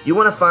Grayson. You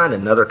want to find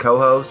another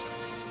co-host?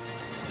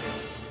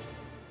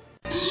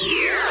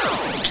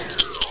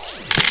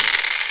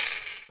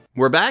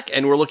 We're back,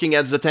 and we're looking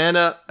at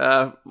Zatanna.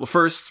 Well,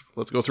 first,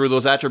 let's go through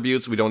those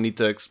attributes. We don't need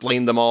to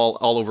explain them all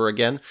over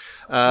again.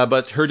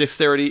 But her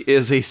dexterity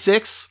is a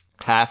 6,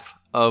 half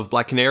of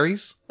Black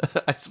Canary's,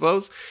 I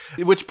suppose,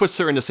 which puts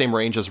her in the same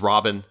range as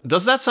Robin.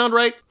 Does that sound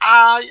right?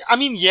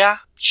 Yeah.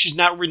 She's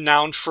not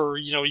renowned for,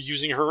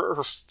 using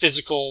her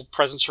physical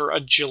presence, her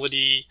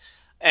agility,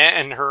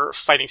 and her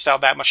fighting style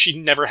that much. She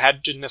never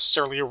had to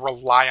necessarily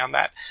rely on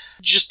that.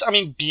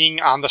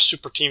 Being on the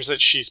super teams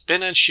that she's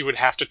been in, she would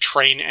have to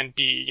train and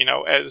be,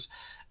 as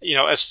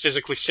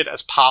physically fit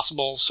as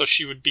possible. So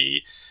she'd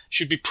be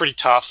pretty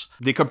tough.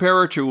 They compare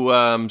her to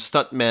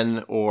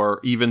stuntmen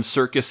or even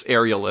circus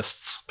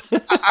aerialists.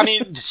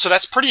 So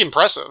that's pretty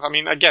impressive.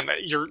 Again,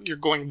 you're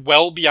going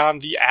well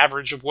beyond the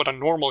average of what a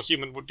normal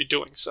human would be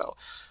doing. So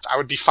I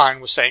would be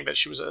fine with saying that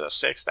she was a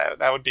 6.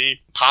 That would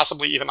be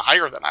possibly even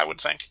higher than I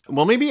would think.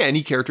 Well, maybe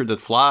any character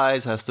that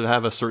flies has to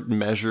have a certain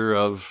measure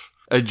of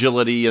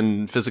agility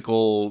and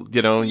physical,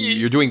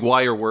 you're doing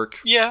wire work.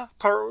 Yeah,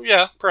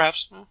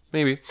 perhaps.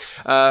 Maybe.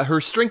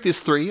 Her strength is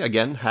 3,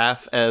 again,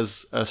 half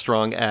as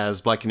strong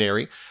as Black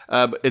Canary.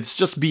 But it's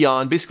just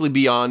basically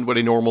beyond what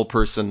a normal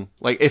person,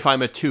 like if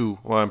I'm a 2,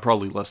 well, I'm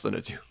probably less than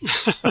a 2.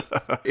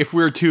 If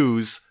we're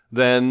 2s,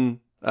 then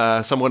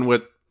someone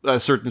with a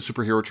certain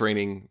superhero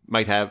training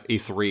might have a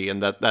 3,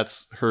 and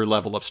that's her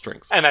level of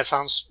strength. And that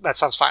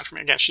sounds fine for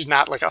me. Again, she's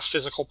not like a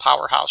physical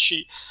powerhouse.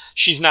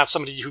 She's not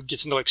somebody who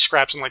gets into like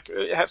scraps and like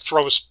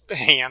throws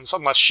hands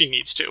unless she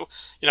needs to.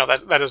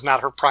 That is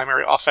not her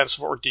primary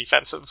offensive or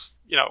defensive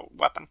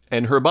weapon.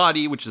 And her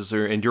body, which is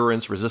her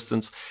endurance,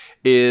 resistance,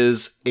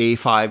 is a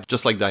 5,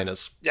 just like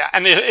Dinah's. Yeah,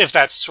 and if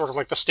that's sort of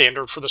like the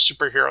standard for the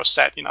superhero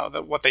set,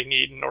 what they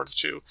need in order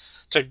to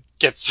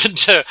get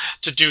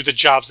to do the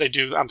jobs they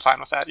do, I'm fine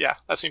with that. Yeah,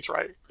 that seems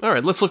right. All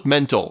right, let's look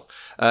mental.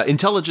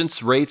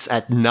 Intelligence rates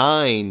at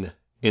 9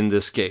 in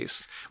this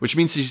case, which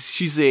means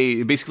she's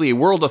basically a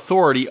world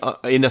authority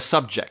in a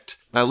subject.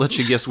 I'll let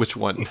you guess which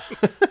one.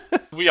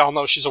 We all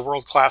know she's a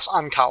world-class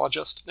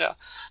oncologist. Yeah.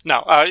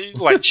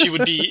 No, she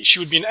would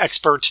be an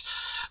expert,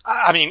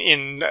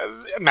 in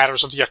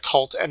matters of the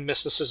occult and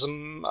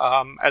mysticism,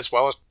 as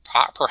well as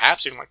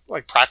perhaps even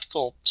like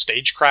practical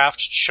stagecraft,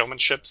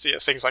 showmanship,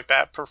 things like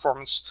that,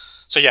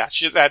 performance. So yeah,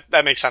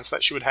 that makes sense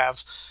that she would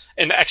have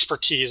an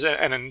expertise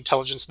and an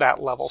intelligence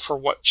that level for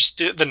what just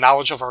the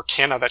knowledge of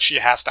arcana that she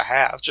has to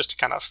have just to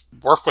kind of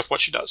work with what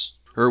she does.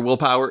 Her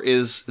willpower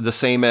is the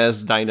same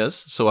as Dinah's,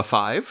 so a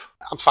 5.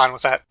 I'm fine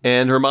with that.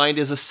 And her mind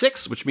is a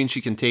 6, which means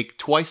she can take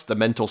twice the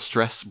mental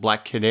stress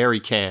Black Canary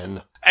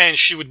can. And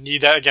she would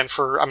need that again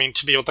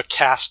to be able to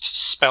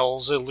cast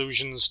spells,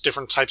 illusions,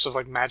 different types of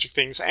like magic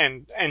things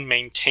and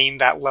maintain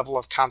that level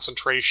of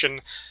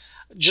concentration.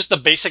 Just the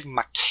basic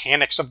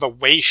mechanics of the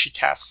way she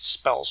casts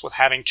spells with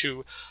having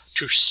to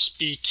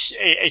speak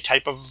a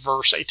type of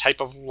verse, a type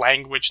of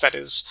language that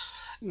is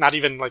not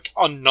even like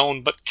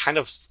unknown, but kind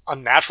of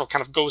unnatural,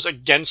 kind of goes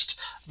against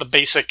the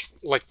basic,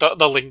 like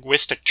the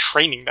linguistic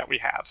training that we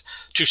have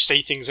to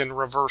say things in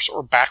reverse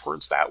or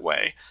backwards that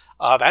way.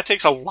 That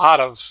takes a lot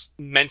of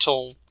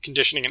mental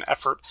conditioning and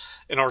effort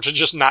in order to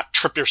just not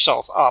trip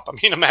yourself up. I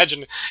mean,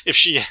 imagine if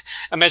she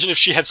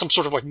had some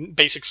sort of like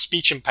basic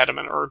speech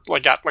impediment or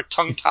like got like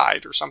tongue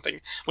tied or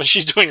something when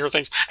she's doing her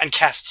things and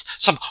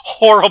casts some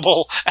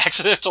horrible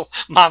accidental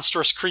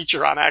monstrous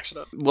creature on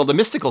accident. Well, the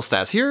mystical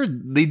stats here,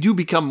 they do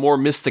become more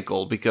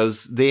mystical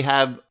because they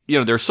have,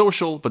 they're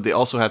social, but they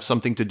also have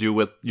something to do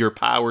with your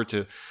power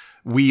to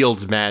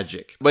wield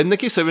magic. But in the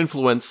case of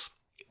influence,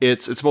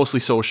 it's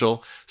mostly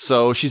social.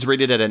 So she's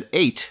rated at an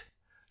 8.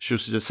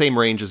 She's the same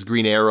range as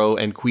Green Arrow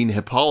and Queen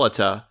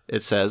Hippolyta,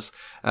 it says.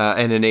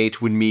 And an 8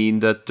 would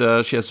mean that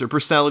her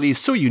personality is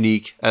so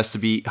unique as to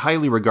be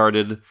highly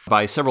regarded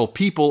by several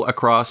people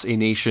across a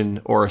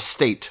nation or a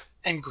state.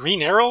 And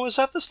Green Arrow is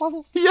at this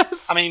level?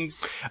 Yes. I mean...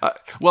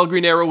 well,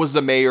 Green Arrow was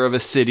the mayor of a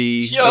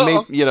city.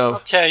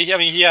 Okay. I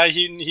mean, yeah,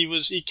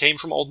 he came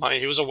from old money.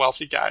 He was a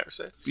wealthy guy, or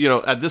say.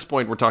 At this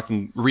point, we're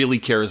talking really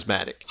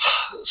charismatic.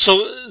 So,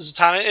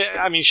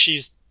 Zatanna,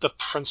 she's the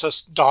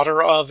princess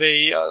daughter of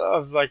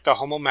the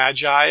Homo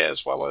Magi,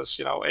 as well as,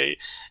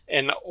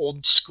 an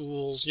old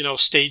school,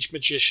 stage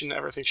magician,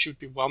 everything. She would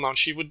be well known.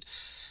 She would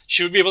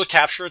be able to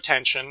capture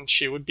attention.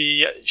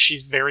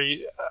 She's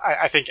very,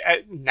 I think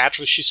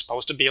naturally she's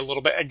supposed to be a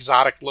little bit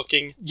exotic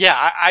looking. Yeah,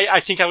 I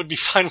think I would be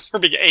fine with her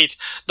being 8.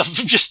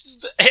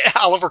 Just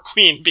Oliver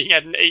Queen being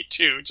at an 8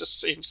 too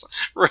just seems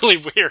really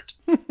weird.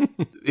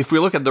 If we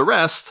look at the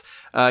rest,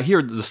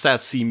 here the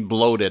stats seem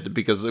bloated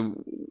because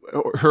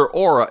her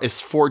aura is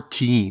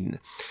 14.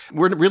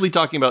 We're really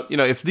talking about,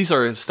 if these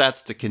are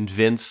stats to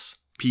convince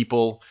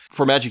people,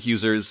 for magic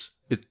users,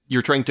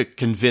 you're trying to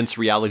convince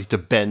reality to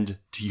bend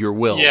to your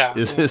will. Yeah.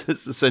 Is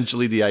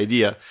essentially the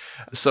idea.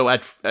 So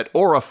at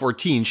Aura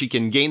 14, she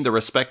can gain the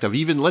respect of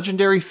even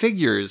legendary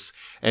figures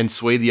and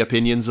sway the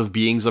opinions of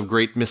beings of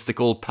great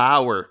mystical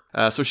power.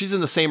 So she's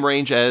in the same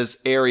range as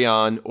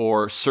Arion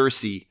or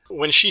Cersei.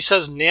 When she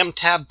says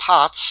Namtab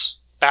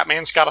Potts,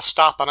 Batman's got to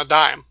stop on a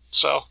dime.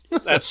 So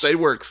that's... It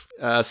works.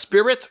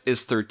 Spirit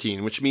is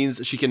 13, which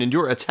means she can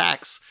endure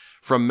attacks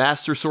from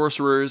master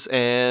sorcerers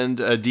and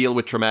deal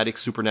with traumatic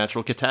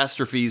supernatural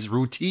catastrophes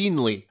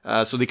routinely.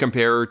 So they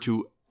compare her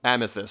to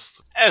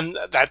Amethyst. And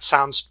that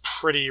sounds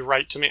pretty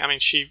right to me. I mean,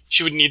 she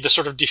would need the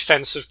sort of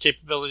defensive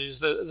capabilities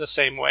the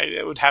same way.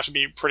 It would have to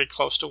be pretty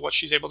close to what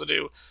she's able to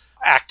do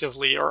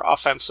actively or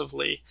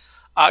offensively.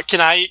 Can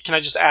I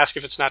just ask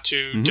if it's not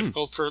too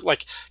difficult for,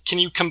 can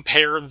you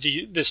compare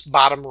this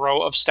bottom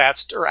row of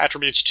stats or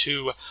attributes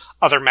to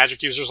other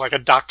magic users like a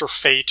Dr.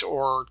 Fate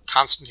or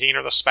Constantine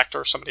or the Spectre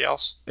or somebody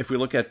else? If we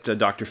look at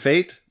Dr.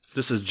 Fate,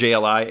 this is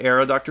JLI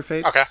era Dr.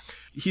 Fate. Okay.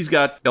 He's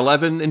got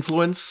 11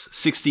 influence,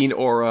 16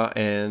 aura,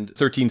 and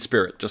 13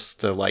 spirit,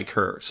 just like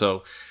her.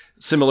 So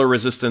similar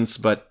resistance,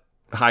 but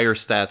higher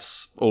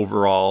stats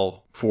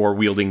overall for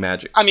wielding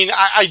magic. I mean,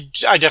 I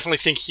definitely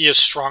think he is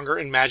stronger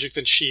in magic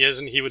than she is,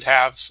 and he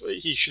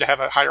should have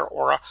a higher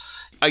aura.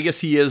 I guess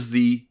he is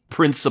the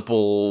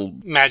principal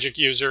magic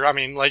user. I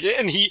mean,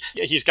 and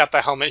he's got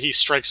the helmet. He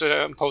strikes an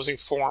imposing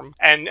form,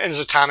 and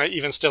Zatanna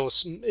even still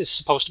is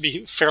supposed to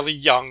be fairly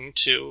young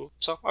too.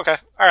 So okay,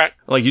 all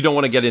right. You don't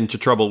want to get into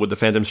trouble with the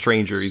Phantom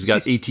Stranger. He's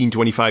got 18,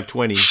 25,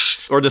 20,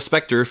 or the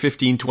Spectre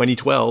 15, 20,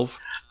 12.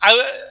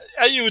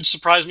 It would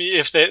surprise me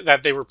if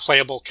that they were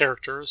playable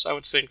characters. I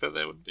would think that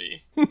they would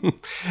be.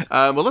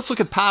 Well, let's look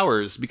at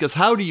powers, because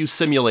how do you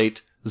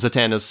simulate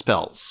Zatanna's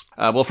spells?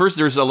 Well, first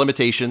there's a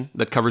limitation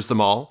that covers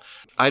them all.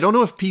 I don't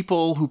know if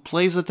people who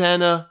play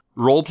Zatanna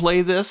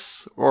roleplay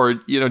this or,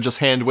 just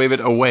hand wave it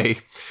away.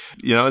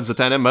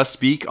 Zatanna must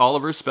speak all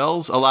of her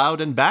spells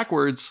aloud and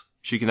backwards.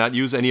 She cannot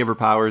use any of her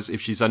powers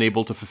if she's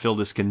unable to fulfill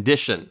this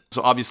condition.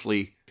 So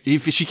obviously,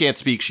 if she can't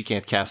speak, she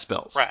can't cast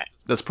spells. Right.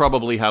 That's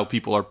probably how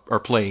people are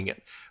playing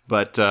it.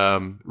 But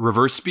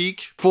reverse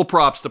speak, full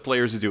props to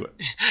players who do it.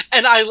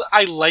 And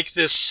I like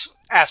this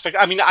aspect.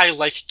 I mean, I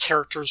like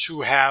characters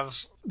who have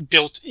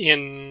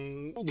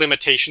built-in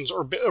limitations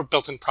or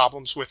built-in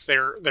problems with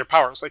their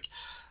powers.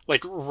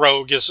 Like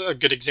Rogue is a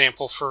good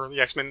example for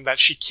the X-Men, that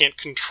she can't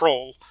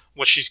control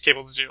what she's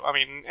capable to do. I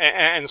mean,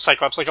 and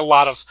Cyclops, like a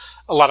lot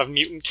of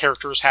mutant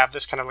characters have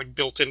this kind of like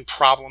built-in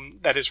problem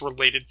that is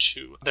related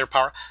to their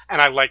power.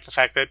 And I like the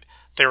fact that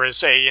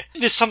this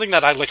is something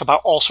that I like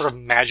about all sort of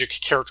magic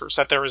characters,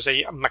 that there is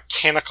a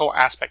mechanical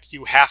aspect.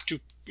 You have to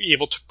be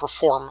able to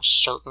perform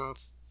certain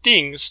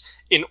things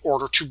in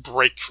order to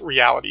break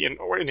reality and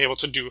able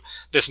to do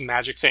this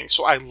magic thing.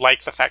 So I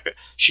like the fact that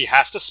she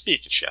has to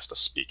speak, and she has to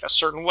speak a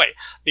certain way.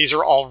 These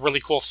are all really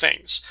cool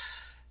things.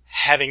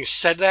 Having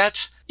said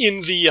that,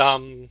 in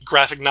the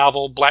graphic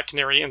novel Black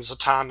Canary and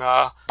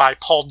Zatanna by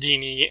Paul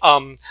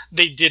Dini,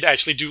 they did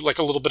actually do like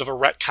a little bit of a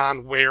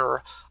retcon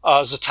where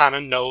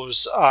Zatanna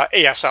knows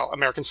ASL,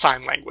 American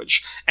Sign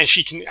Language, and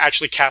she can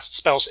actually cast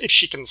spells if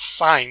she can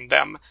sign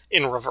them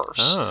in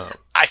reverse. Oh.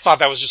 I thought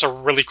that was just a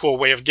really cool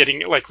way of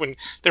getting, like when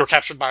they were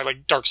captured by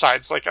like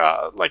Darkseid's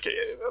like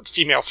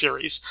female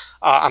Furies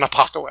on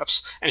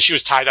Apocalypse, and she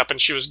was tied up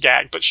and she was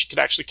gagged, but she could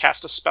actually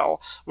cast a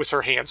spell with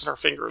her hands and her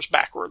fingers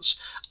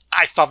backwards.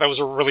 I thought that was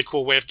a really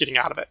cool way of getting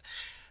out of it.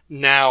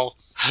 Now,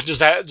 does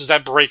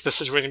that break the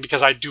situation?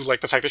 Because I do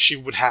like the fact that she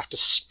would have to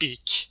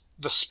speak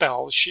the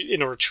spell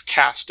in order to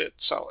cast it.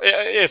 So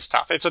it's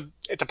tough.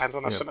 It depends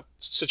on the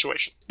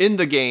situation. In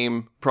the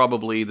game,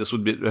 probably this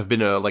would have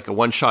been a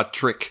one-shot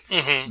trick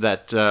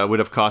that would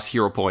have cost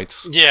hero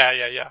points.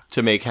 Yeah.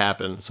 To make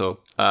happen.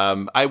 So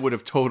I would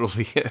have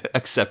totally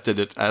accepted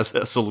it as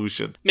a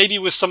solution. Maybe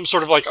with some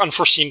sort of like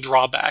unforeseen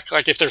drawback,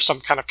 like if there's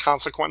some kind of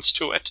consequence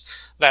to it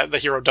that the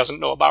hero doesn't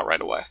know about right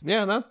away.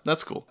 Yeah,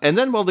 that's cool. And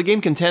then, the game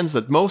contends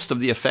that most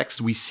of the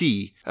effects we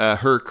see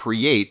her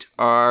create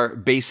are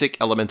basic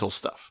elemental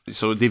stuff.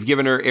 So they've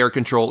given her air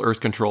control, earth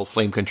control,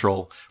 flame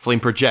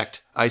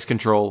project, ice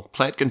control,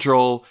 plant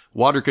control,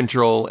 water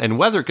control, and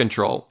weather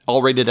control,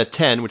 all rated at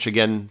 10, which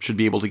again should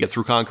be able to get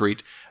through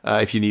concrete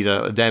if you need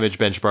a damage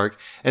benchmark.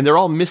 And they're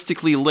all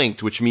mystically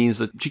linked, which means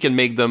that she can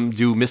make them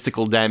do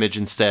mystical damage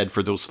instead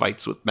for those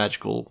fights with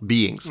magical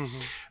beings.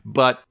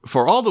 But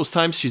for all those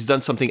times she's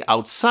done something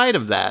outside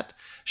of that,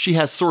 she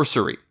has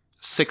sorcery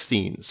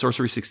 16.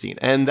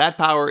 And that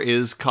power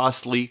is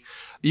costly.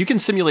 You can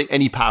simulate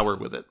any power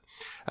with it.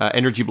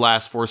 Energy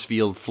blast, force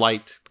field,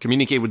 flight,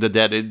 communicate with the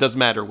dead. It doesn't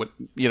matter what,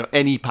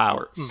 any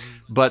power.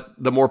 But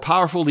the more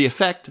powerful the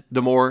effect,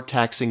 the more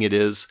taxing it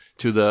is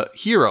to the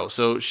hero.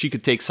 So she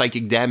could take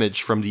psychic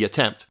damage from the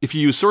attempt. If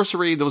you use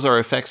sorcery, those are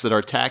effects that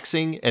are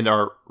taxing and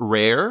are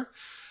rare,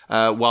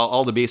 while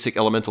all the basic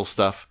elemental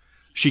stuff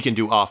she can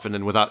do often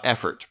and without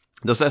effort.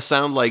 Does that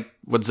sound like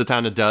what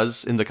Zatanna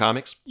does in the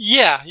comics?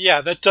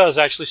 Yeah, that does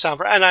actually sound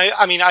right. And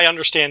I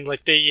understand,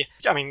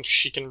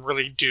 she can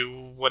really do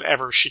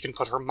whatever she can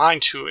put her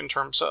mind to in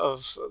terms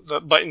of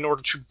but in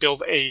order to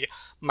build a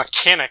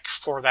mechanic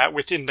for that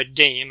within the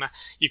game,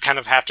 you kind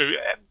of have to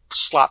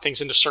slot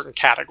things into certain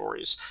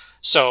categories.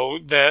 So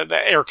the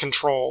air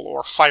control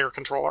or fire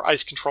control or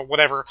ice control,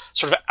 whatever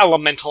sort of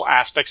elemental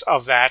aspects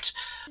of that,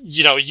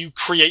 you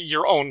create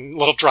your own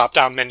little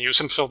drop-down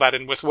menus and fill that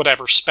in with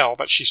whatever spell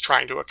that she's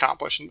trying to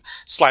accomplish and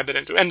slide that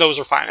into. And those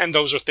are fine. And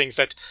those are things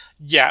that,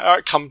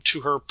 come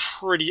to her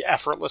pretty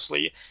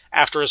effortlessly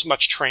after as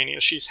much training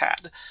as she's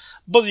had.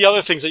 But the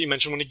other things that you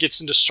mentioned, when it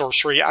gets into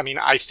sorcery,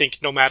 I think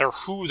no matter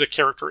who the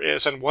character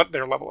is and what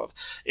their level of,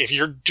 if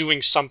you're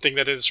doing something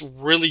that is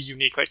really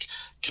unique, like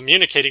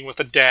communicating with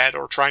the dead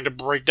or trying to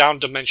break down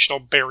dimensional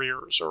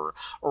barriers or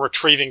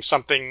retrieving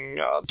something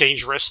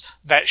dangerous,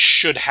 that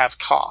should have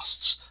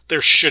costs.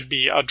 There should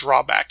be a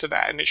drawback to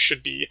that, and it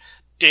should be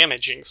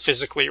damaging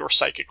physically or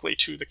psychically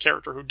to the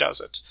character who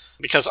does it.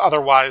 Because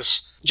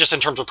otherwise, just in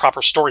terms of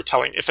proper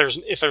storytelling, if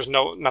there's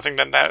nothing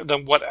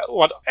then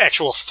what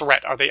actual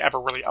threat are they ever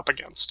really up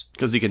against?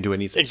 Because he can do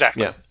anything.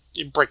 Exactly. Yeah.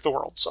 You break the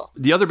world, so.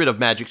 The other bit of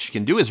magic she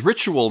can do is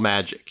ritual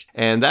magic,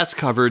 and that's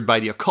covered by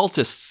the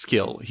occultist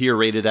skill, here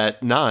rated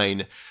at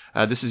 9.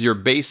 This is your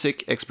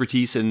basic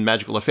expertise in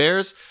magical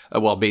affairs.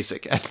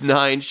 Basic. At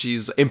 9,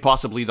 she's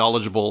impossibly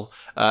knowledgeable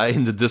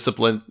in the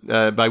discipline,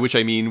 by which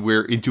I mean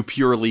we're into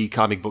purely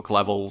comic book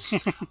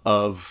levels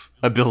of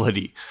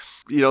ability.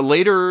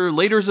 Later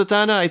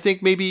Zatanna, I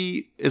think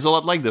maybe is a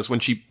lot like this when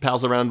she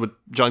pals around with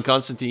John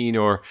Constantine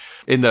or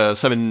in the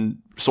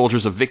 7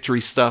 Soldiers of Victory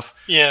stuff.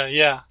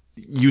 Yeah.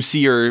 You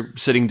see her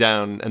sitting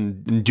down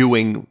and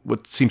doing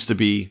what seems to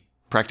be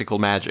practical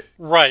magic.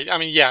 Right. I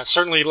mean, yeah,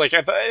 certainly, like,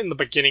 in the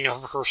beginning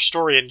of her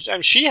story, and I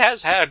mean, she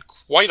has had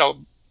quite a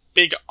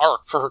big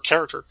arc for her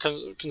character,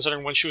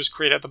 considering when she was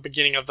created at the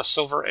beginning of the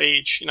Silver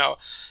Age. You know,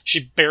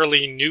 she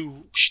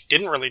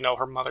didn't really know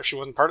her mother. She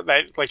wasn't part of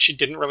that. Like, she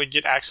didn't really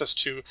get access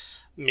to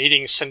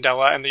meeting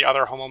Syndella and the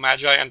other Homo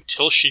Magi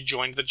until she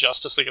joined the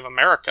Justice League of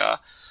America.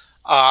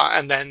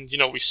 And then, you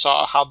know, we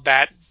saw how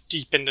that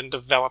deepened and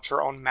developed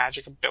her own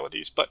magic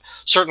abilities. But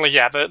certainly,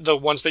 yeah, the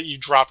ones that you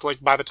dropped, like,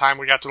 by the time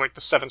we got to, like,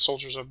 the Seven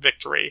Soldiers of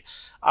Victory,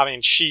 I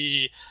mean,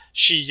 she,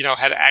 you know,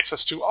 had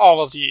access to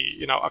all of the,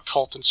 you know,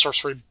 occult and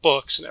sorcery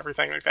books and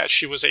everything like that.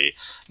 She was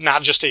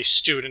not just a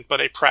student,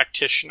 but a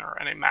practitioner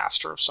and a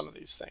master of some of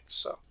these things.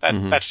 So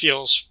that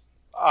feels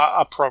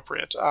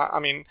appropriate. I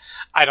mean,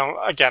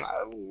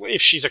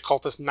 if she's a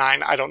cultist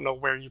 9, I don't know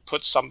where you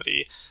put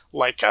somebody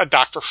like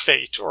Dr.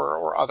 Fate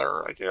or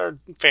other, like,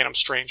 Phantom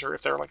Stranger,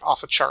 if they're, like,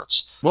 off the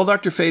charts. Well,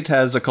 Dr. Fate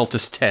has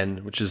occultist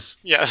 10, which is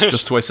Yeah.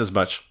 just twice as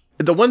much.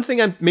 The one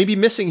thing I'm maybe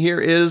missing here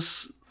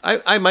is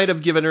I might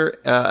have given her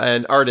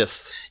an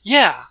artist.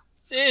 Yeah,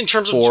 in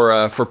terms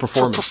of for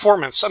performance. For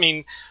performance, I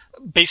mean,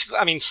 basically,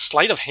 I mean,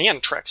 sleight of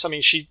hand tricks. I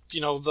mean, she,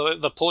 you know,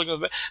 the pulling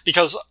of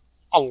because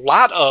a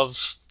lot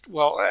of,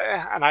 well,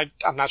 and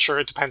I'm not sure,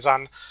 it depends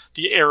on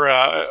the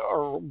era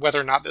or whether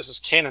or not this is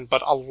canon,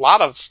 but a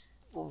lot of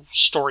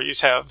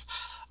stories have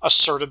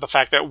asserted the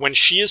fact that when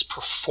she is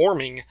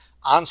performing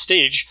on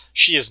stage,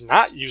 she is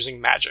not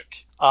using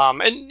magic.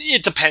 And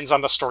it depends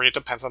on the story, it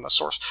depends on the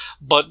source.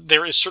 But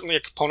there is certainly a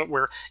component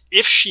where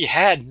if she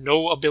had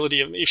no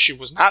ability, if she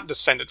was not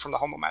descended from the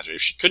Homo Magi,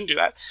 if she couldn't do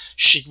that,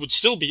 she would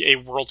still be a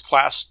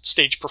world-class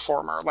stage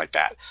performer like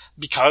that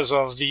because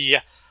of the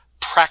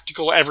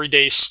practical,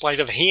 everyday sleight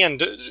of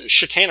hand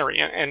chicanery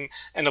and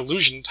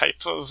illusion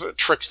type of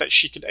tricks that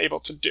she could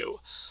able to do.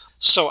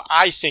 So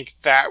I think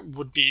that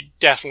would be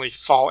definitely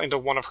fall into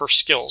one of her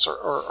skills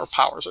or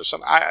powers or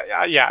something.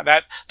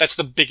 That's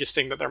the biggest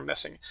thing that they're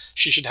missing.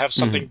 She should have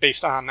something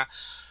based on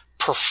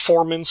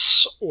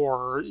performance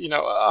or,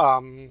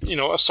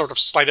 a sort of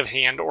sleight of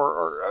hand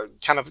or a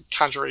kind of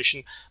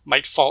conjuration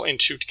might fall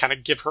into to kind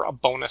of give her a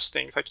bonus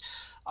thing, like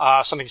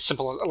something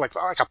simple like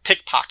a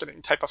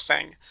pickpocketing type of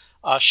thing.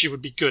 She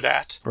would be good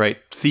at. Right.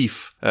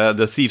 Thief.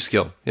 The thief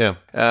skill. Yeah.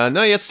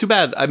 No, yeah, it's too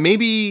bad.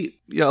 Maybe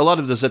a lot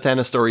of the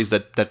Zatanna stories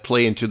that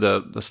play into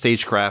the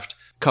stagecraft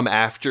come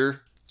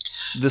after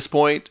this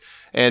point.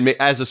 And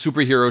as a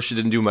superhero, she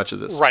didn't do much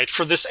of this. Right.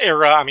 For this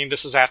era, I mean,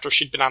 this is after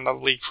she'd been on the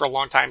League for a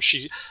long time.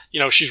 She's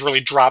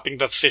really dropping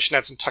the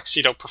fishnets and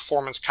tuxedo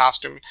performance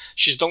costume.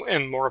 She's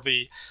in more of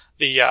the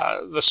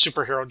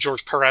superhero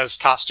George Perez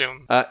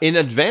costume. In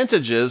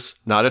advantages,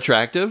 not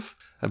attractive.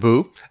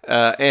 Boo.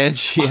 And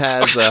she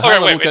has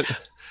wait.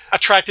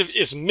 Attractive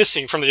is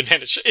missing from the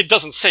advantage. It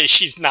doesn't say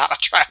she's not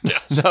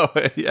attractive. No,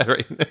 yeah,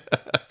 right.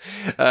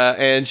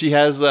 And she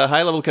has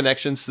high-level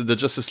connections to the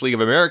Justice League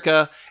of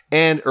America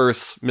and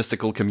Earth's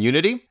mystical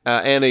community,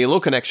 and a low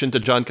connection to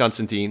John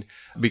Constantine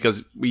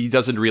because he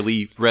doesn't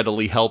really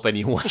readily help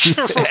anyone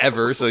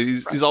ever, so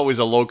he's always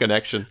a low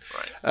connection.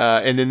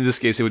 Right. And in this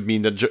case, it would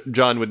mean that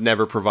John would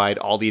never provide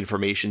all the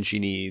information she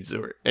needs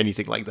or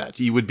anything like that.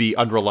 He would be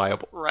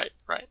unreliable. Right.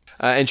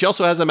 And she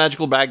also has a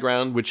magical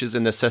background, which is a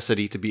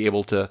necessity to be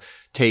able to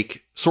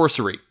take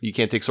sorcery. You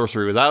can't take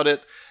sorcery without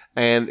it,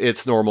 and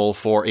it's normal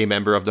for a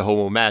member of the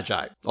Homo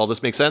Magi. All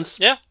this makes sense?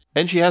 Yeah.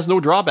 And she has no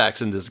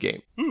drawbacks in this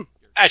game.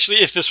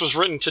 Actually, if this was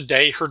written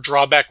today, her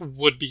drawback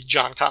would be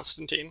John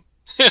Constantine.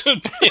 It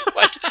would be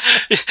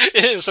like,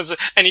 in a sense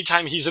that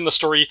anytime he's in the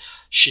story,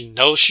 she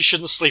knows she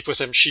shouldn't sleep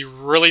with him. She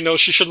really knows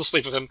she shouldn't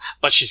sleep with him,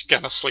 but she's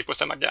gonna sleep with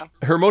him again.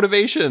 Her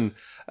motivation,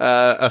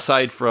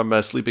 aside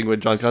from sleeping with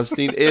John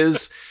Constantine,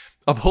 is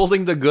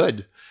upholding the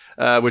good,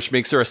 which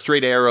makes her a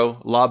straight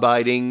arrow,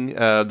 law-abiding,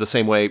 the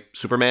same way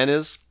Superman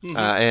is,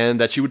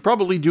 and that she would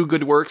probably do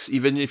good works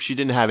even if she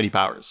didn't have any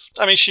powers.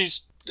 I mean,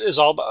 is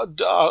all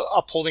about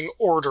upholding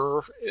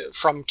order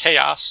from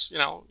chaos,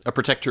 A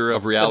protector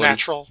of reality. The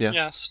natural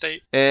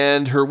state.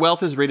 And her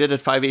wealth is rated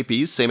at 5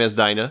 APs, same as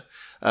Dinah,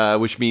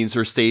 which means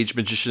her stage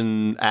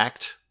magician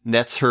act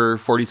nets her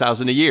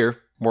 $40,000 a year,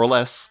 more or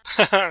less.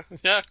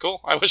 Yeah,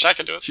 cool. I wish I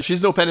could do it.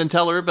 She's no Penn and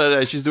Teller,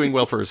 but she's doing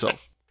well for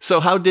herself. So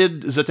how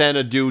did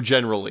Zatanna do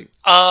generally?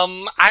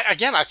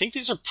 I think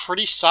these are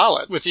pretty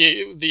solid, with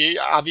the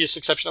obvious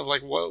exception of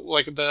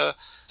the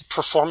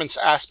performance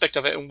aspect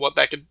of it and what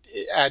that could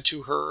add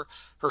to her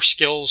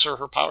skills or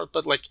her power.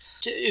 But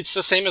it's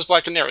the same as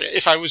Black Canary.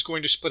 If I was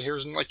going to split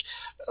hairs and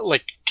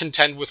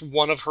contend with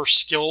one of her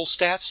skill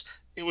stats,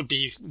 it would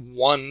be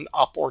one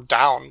up or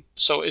down.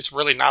 So it's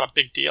really not a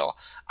big deal.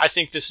 I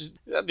think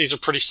these are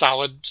pretty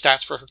solid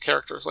stats for her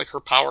characters. Like, her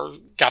power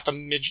got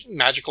the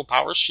magical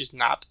powers. She's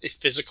not a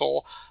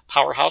physical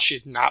powerhouse.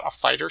 She's not a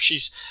fighter.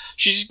 She's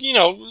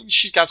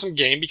she's got some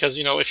game because,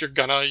 if you're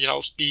gonna,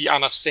 be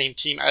on a same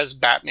team as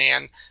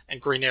Batman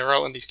and Green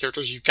Arrow and these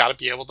characters, you've got to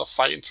be able to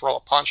fight and throw a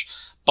punch.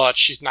 But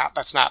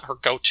that's not her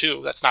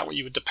go-to. That's not what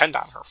you would depend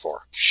on her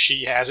for.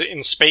 She has it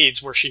in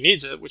spades where she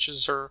needs it, which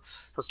is her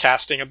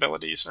casting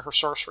abilities and her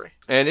sorcery.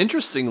 And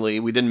interestingly,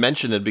 we didn't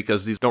mention it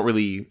because these don't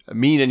really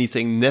mean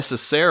anything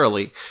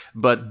necessarily,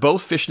 but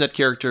both Fishnet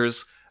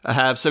characters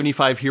have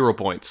 75 hero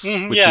points,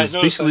 which is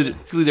basically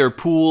their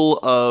pool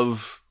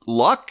of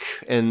luck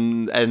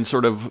and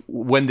sort of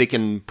when they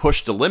can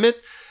push the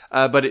limit.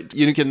 But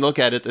you can look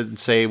at it and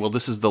say, well,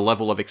 this is the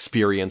level of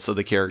experience of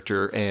the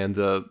character and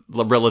the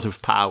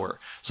relative power,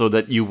 so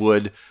that you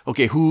would,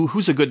 okay,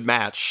 who's a good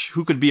match?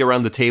 Who could be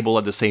around the table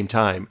at the same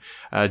time?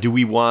 Do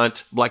we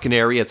want Black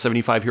Canary at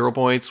 75 hero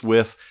points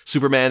with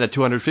Superman at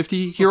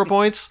 250 hero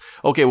points?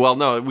 Okay, well,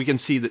 no, we can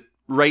see that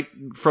right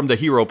from the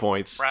hero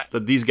points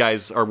that these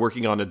guys are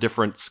working on a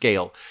different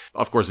scale.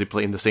 Of course, they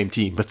play in the same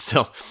team, but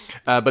still.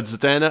 But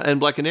Zatanna and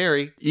Black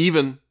Canary,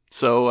 even...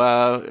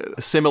 So,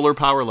 similar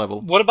power level.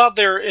 What about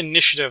their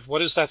initiative?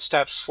 What is that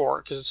stat for?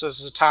 Because it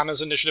says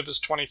Zatanna's initiative is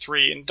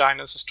 23 and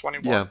Dinah's is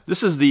 21. Yeah,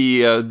 this is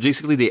the,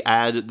 basically they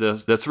add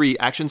the 3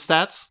 action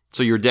stats.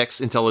 So your Dex,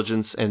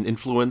 Intelligence, and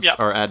Influence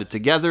are added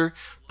together.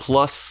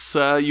 Plus,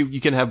 you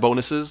can have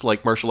bonuses,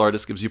 like Martial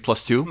Artist gives you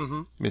 +2.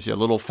 Mm-hmm. Makes you a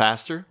little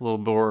faster, a little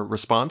more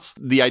response.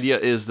 The idea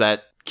is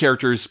that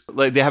characters,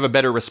 they have a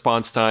better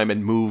response time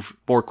and move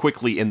more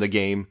quickly in the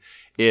game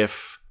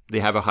if they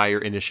have a higher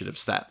initiative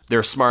stat.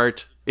 They're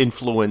smart,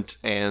 influent,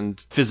 and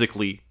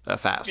physically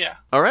fast. Yeah.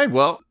 All right,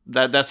 well,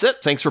 that's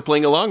it. Thanks for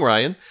playing along,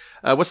 Ryan.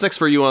 What's next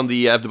for you on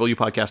the FW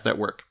Podcast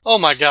Network? Oh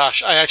my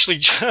gosh, I actually,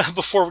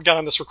 before we got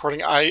on this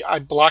recording, I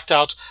blocked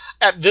out,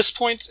 at this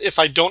point, if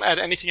I don't add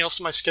anything else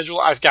to my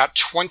schedule, I've got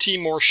 20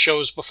 more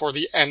shows before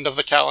the end of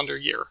the calendar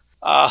year.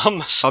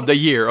 Of the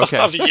year, okay.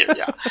 Of the year,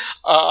 yeah.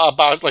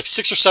 About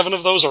 6 or 7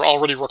 of those are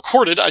already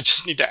recorded, I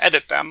just need to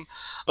edit them.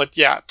 But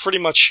yeah, pretty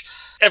much...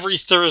 Every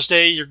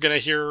Thursday, you're going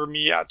to hear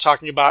me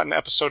talking about an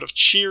episode of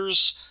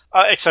Cheers,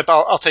 except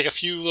I'll take a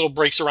few little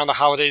breaks around the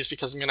holidays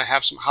because I'm going to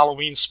have some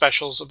Halloween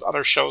specials of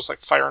other shows like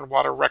Fire and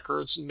Water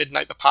Records,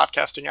 Midnight the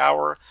Podcasting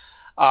Hour,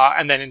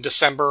 and then in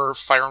December,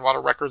 Fire and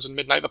Water Records and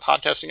Midnight the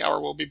Podcasting Hour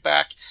will be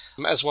back,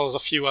 as well as a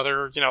few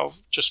other,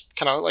 just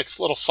kind of like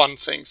little fun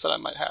things that I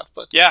might have.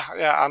 But yeah,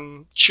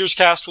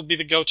 Cheerscast will be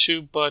the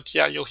go-to, but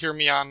yeah, you'll hear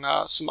me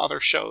on some other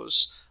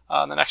shows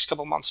in the next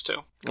couple months too.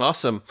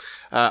 Awesome.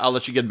 I'll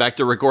let you get back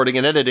to recording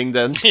and editing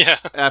then. Yeah.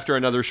 After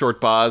another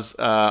short pause,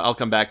 I'll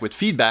come back with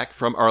feedback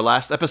from our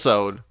last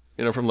episode,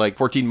 from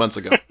 14 months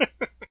ago.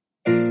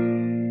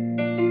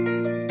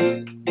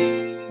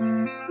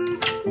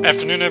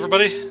 Afternoon,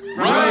 everybody.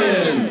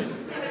 Ryan!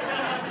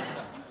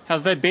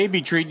 How's that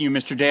baby treating you,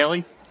 Mr.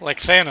 Daly? Like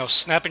Thanos,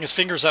 snapping his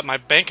fingers at my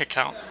bank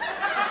account.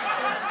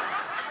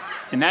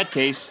 In that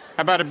case,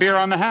 how about a beer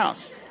on the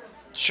house?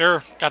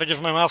 Sure, gotta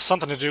give my mouth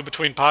something to do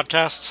between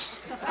podcasts.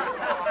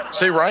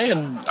 Say,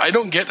 Ryan, I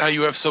don't get how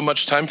you have so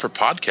much time for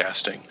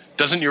podcasting.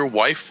 Doesn't your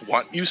wife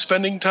want you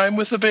spending time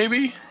with the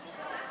baby?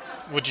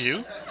 Would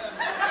you?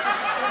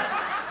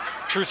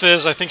 Truth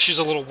is, I think she's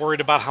a little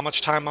worried about how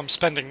much time I'm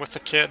spending with the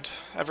kid,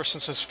 ever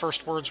since his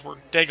first words were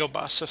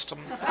Dagobah system.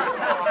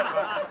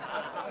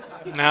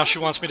 Now she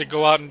wants me to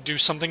go out and do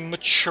something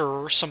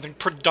mature, something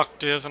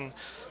productive, and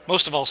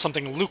most of all,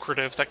 something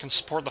lucrative that can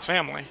support the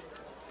family.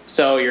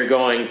 So you're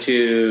going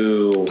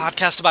to...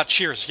 Podcast about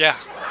Cheers, yeah.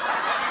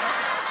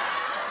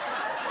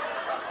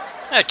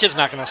 That kid's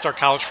not going to start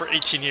college for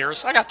 18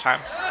 years. I got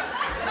time.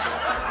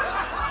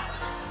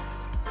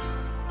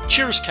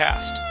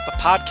 Cheerscast, the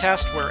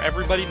podcast where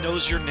everybody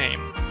knows your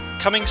name.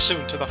 Coming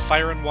soon to the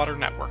Fire and Water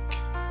Network.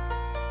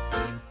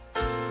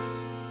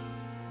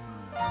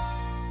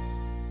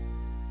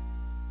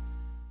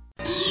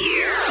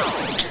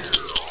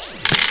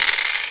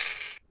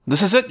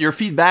 This is it, your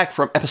feedback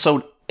from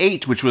episode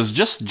 8, which was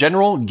just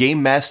general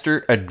Game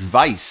Master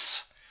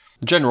advice.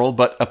 General,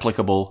 but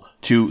applicable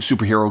to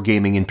superhero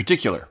gaming in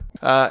particular.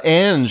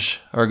 Ange,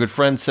 our good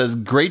friend, says,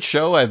 great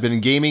show. I've been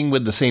gaming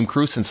with the same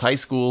crew since high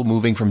school,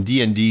 moving from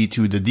D&D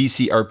to the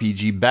DC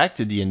RPG back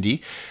to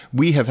D&D.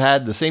 We have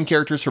had the same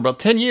characters for about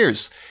 10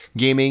 years,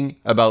 gaming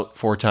about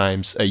 4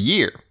 times a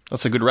year.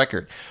 That's a good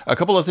record. A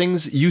couple of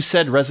things you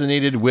said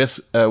resonated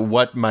with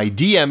what my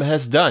DM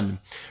has done.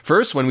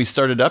 First, when we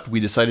started up, we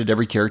decided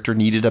every character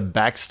needed a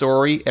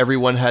backstory.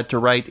 Everyone had to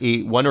write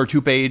a 1 or 2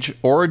 page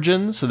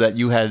origin so that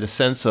you had a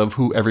sense of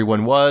who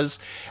everyone was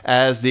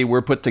as they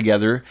were put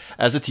together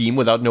as a team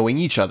without knowing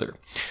each other.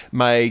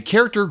 My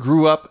character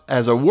grew up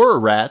as a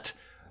war-rat,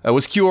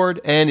 was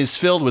cured, and is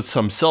filled with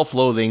some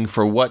self-loathing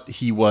for what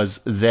he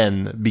was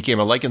then. Became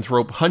a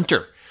lycanthrope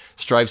hunter.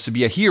 Strives to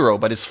be a hero,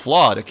 but is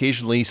flawed,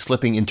 occasionally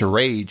slipping into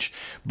rage,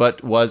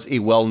 but was a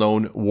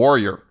well-known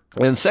warrior.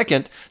 And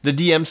second, the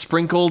DM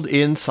sprinkled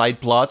in side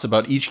plots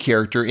about each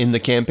character in the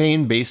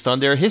campaign based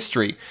on their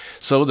history.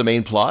 So the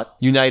main plot,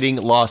 uniting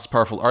lost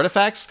powerful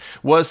artifacts,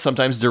 was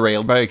sometimes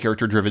derailed by a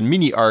character-driven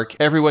mini-arc.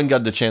 Everyone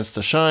got the chance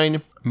to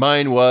shine.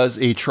 Mine was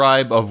a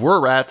tribe of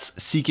were-rats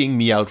seeking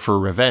me out for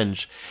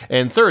revenge.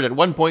 And third, at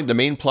one point, the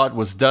main plot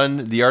was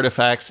done. The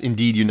artifacts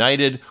indeed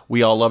united.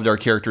 We all loved our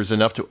characters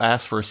enough to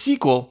ask for a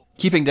sequel,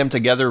 keeping them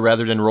together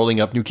rather than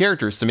rolling up new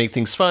characters to make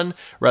things fun,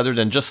 rather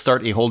than just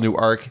start a whole new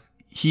arc.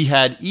 He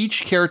had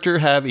each character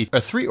have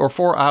a 3 or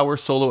 4 hour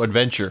solo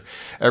adventure.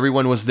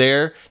 Everyone was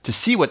there to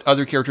see what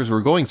other characters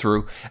were going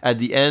through. At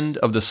the end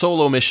of the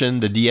solo mission,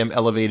 the DM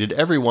elevated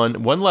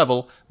everyone one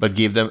level, but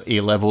gave them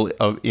a level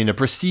in a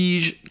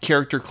prestige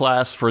character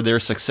class for their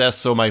success.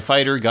 So my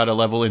fighter got a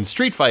level in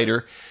Street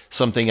Fighter,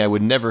 something I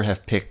would never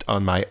have picked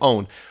on my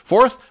own.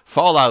 Fourth,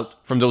 fallout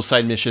from those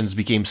side missions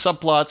became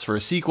subplots for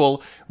a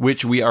sequel,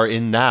 which we are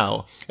in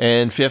now.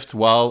 And fifth,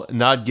 while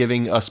not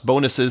giving us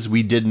bonuses,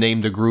 we did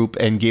name the group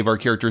and gave our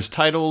characters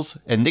titles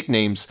and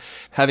nicknames.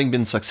 Having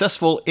been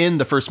successful in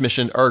the first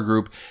mission, our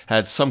group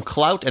had some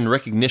clout and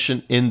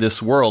recognition in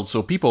this world,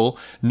 so people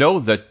know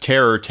the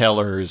Terror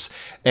Tellers,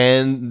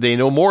 and they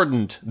know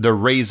Mordant, the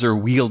Razor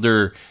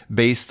Wielder,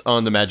 based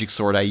on the magic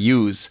sword I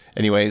use.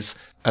 Anyways,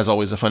 as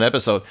always, a fun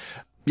episode.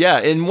 Yeah,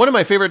 in one of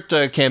my favorite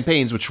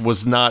campaigns, which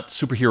was not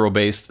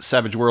superhero-based,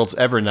 Savage Worlds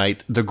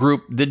Evernight, the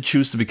group did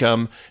choose to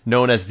become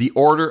known as the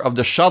Order of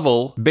the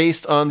Shovel,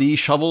 based on the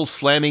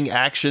shovel-slamming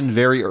action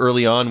very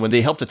early on when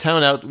they helped the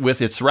town out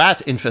with its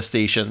rat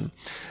infestation.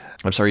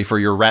 I'm sorry for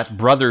your rat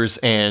brothers,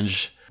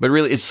 Ange, but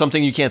really, it's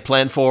something you can't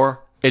plan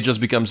for. It just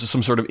becomes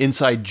some sort of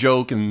inside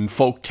joke and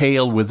folk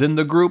tale within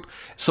the group,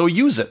 so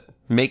use it.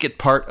 Make it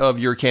part of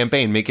your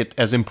campaign. Make it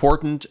as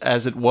important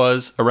as it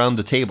was around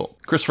the table.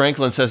 Chris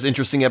Franklin says,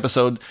 interesting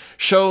episode.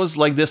 Shows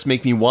like this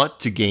make me want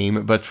to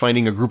game, but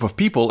finding a group of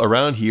people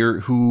around here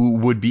who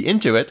would be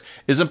into it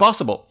is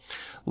impossible.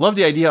 Love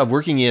the idea of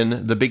working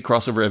in the big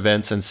crossover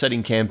events and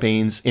setting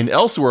campaigns in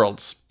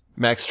Elseworlds.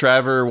 Max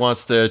Traver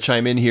wants to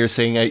chime in here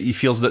saying he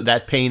feels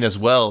that pain as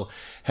well.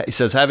 He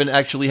says, haven't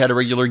actually had a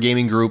regular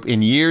gaming group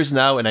in years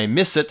now, and I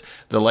miss it.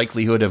 The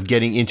likelihood of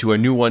getting into a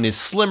new one is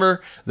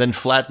slimmer than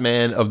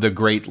Flatman of the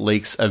Great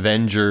Lakes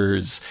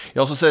Avengers. He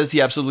also says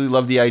he absolutely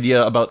loved the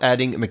idea about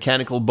adding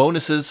mechanical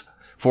bonuses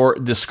for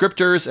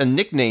descriptors and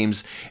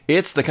nicknames.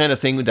 It's the kind of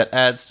thing that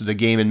adds to the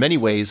game in many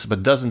ways,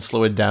 but doesn't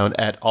slow it down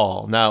at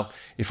all. Now,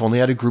 if only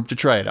I had a group to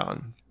try it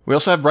on. We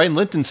also have Brian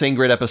Linton saying,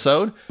 great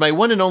episode. My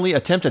one and only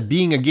attempt at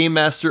being a game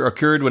master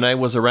occurred when I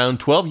was around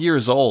 12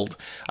 years old.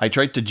 I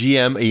tried to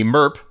GM a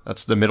MERP,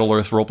 that's the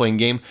Middle-earth role-playing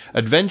game,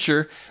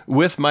 adventure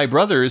with my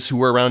brothers who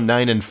were around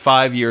 9 and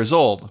 5 years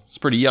old. It's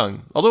pretty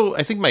young. Although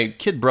I think my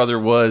kid brother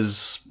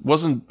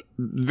wasn't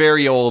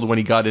very old when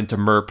he got into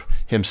MERP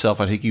himself.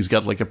 I think he's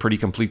got like a pretty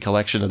complete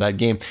collection of that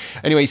game.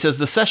 Anyway, he says,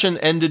 the session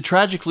ended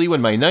tragically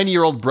when my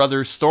 9-year-old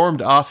brother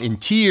stormed off in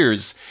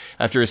tears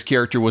after his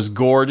character was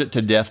gored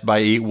to death by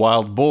a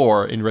wild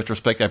boar. In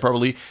retrospect, I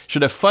probably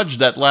should have fudged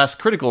that last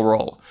critical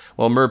roll.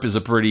 Well, MERP is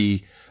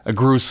a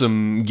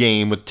gruesome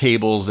game with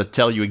tables that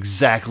tell you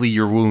exactly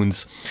your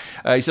wounds.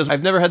 He says,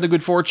 I've never had the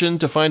good fortune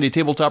to find a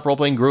tabletop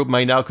role-playing group.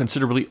 My now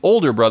considerably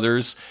older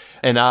brothers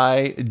and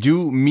I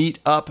do meet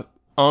up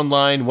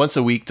online once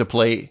a week to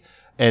play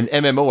an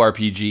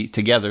MMORPG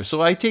together.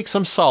 So I take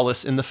some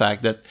solace in the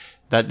fact that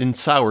didn't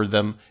sour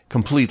them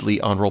completely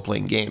on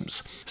role-playing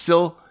games.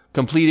 Still,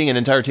 completing an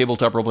entire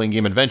tabletop role-playing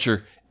game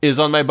adventure is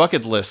on my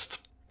bucket list.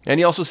 And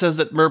he also says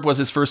that MERP was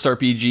his first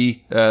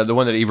RPG, the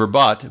one that he ever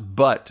bought,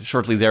 but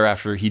shortly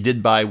thereafter he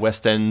did buy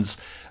West End's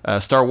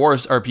Star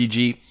Wars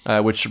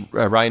RPG, which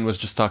Ryan was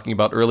just talking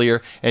about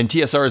earlier, and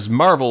TSR's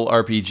Marvel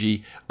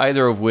RPG,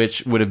 either of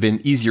which would have been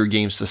easier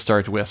games to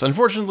start with.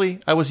 Unfortunately,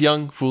 I was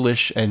young,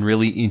 foolish, and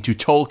really into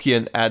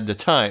Tolkien at the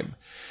time.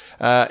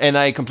 And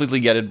I completely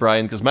get it,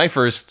 Brian, because my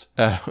first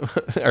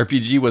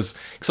RPG was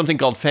something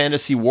called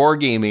Fantasy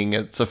Wargaming.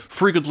 It's a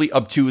frequently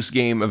obtuse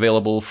game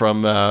available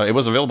from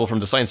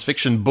the Science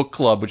Fiction Book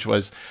Club, which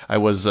I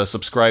was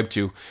subscribed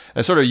to.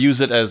 I sort of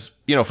use it as,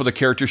 for the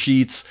character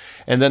sheets,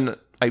 and then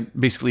I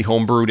basically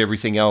homebrewed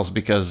everything else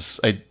because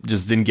I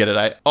just didn't get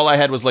it. All I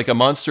had was like a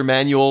monster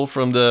manual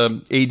from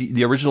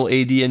the original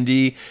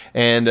AD&D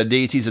and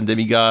Deities and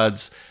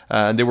Demigods.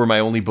 They were my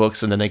only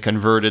books, and then I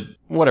converted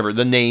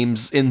the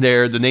names in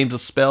there, the names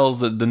of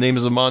spells, the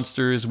names of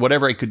monsters,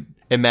 whatever I could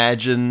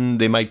imagine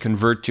they might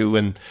convert to,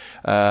 and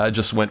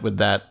just went with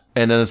that.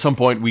 And then at some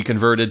point we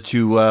converted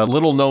to a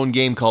little-known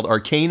game called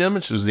Arcanum,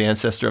 which was the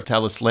ancestor of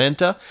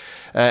Talislanta.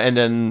 And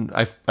then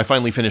I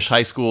finally finished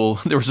high school.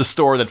 There was a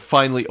store that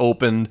finally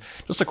opened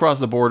just across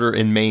the border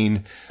in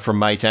Maine from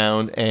my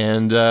town.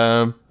 And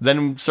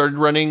then started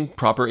running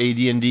proper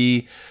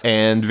AD&D.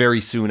 And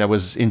very soon I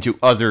was into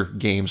other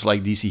games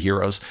like DC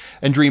Heroes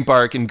and Dream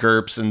Park and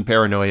GURPS and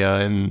Paranoia.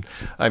 And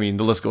I mean,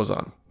 the list goes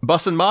on.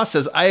 Boston Moss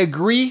says, I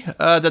agree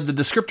that the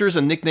descriptors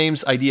and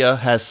nicknames idea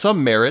has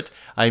some merit.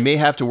 I may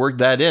have to work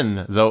that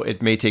in, though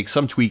it may take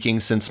some tweaking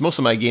since most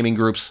of my gaming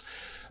groups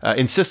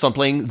insist on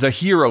playing the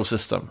hero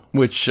system,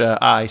 which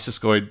I,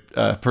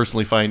 Siskoid,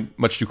 personally find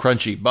much too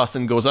crunchy.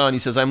 Boston goes on, he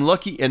says, I'm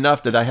lucky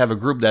enough that I have a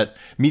group that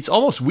meets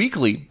almost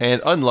weekly,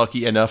 and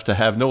unlucky enough to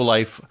have no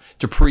life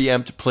to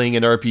preempt playing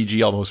an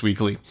RPG almost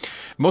weekly.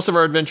 Most of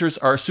our adventures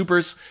are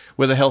supers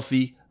with a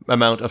healthy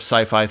amount of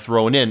sci-fi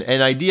thrown in.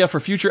 An idea for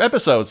future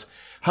episodes.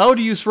 How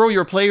do you throw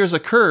your players a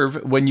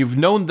curve when you've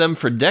known them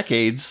for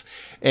decades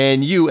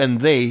and you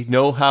and they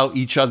know how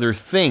each other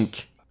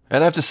think?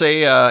 And I have to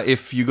say,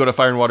 if you go to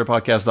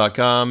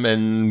fireandwaterpodcast.com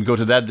and go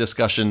to that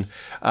discussion,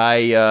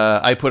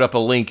 I put up a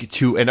link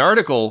to an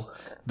article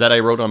that I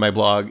wrote on my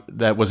blog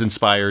that was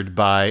inspired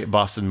by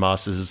Boston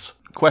Moss's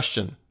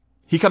question.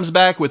 He comes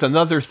back with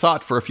another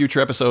thought for a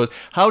future episode,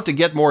 how to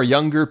get more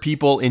younger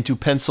people into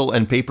pencil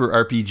and paper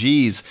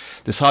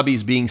RPGs. This hobby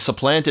is being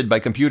supplanted by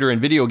computer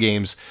and video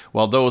games.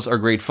 While those are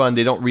great fun,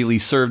 they don't really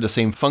serve the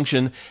same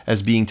function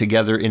as being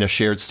together in a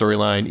shared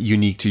storyline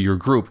unique to your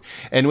group.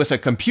 And with a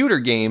computer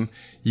game,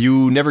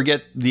 you never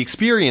get the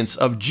experience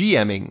of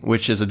GMing,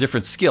 which is a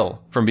different skill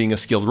from being a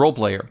skilled role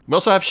player. We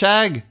also have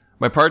Shag,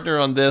 my partner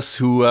on this,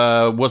 who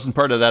wasn't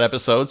part of that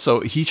episode,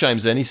 so he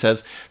chimes in. He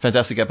says,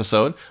 fantastic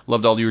episode.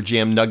 Loved all your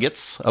GM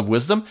nuggets of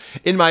wisdom.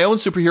 In my own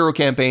superhero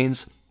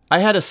campaigns, I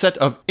had a set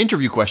of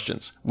interview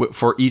questions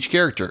for each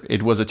character.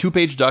 It was a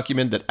 2-page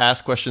document that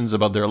asked questions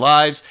about their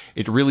lives.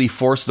 It really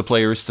forced the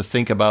players to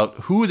think about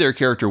who their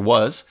character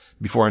was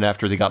before and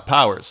after they got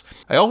powers.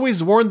 I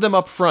always warned them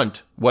up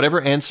front. Whatever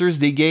answers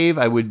they gave,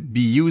 I would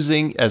be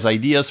using as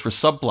ideas for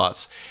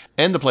subplots.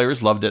 And the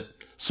players loved it.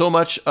 So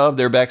much of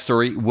their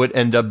backstory would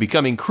end up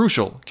becoming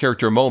crucial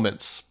character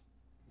moments.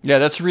 Yeah,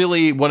 that's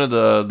really one of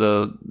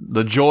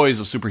the joys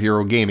of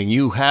superhero gaming.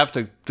 You have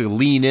to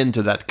lean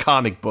into that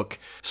comic book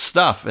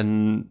stuff.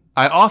 And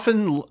I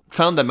often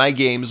found that my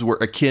games were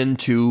akin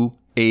to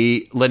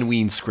a Len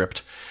Wein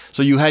script.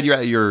 So you had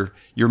your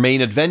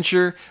main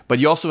adventure, but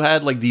you also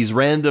had like these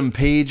random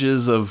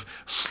pages of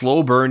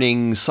slow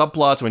burning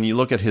subplots when you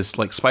look at his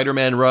like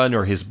Spider-Man run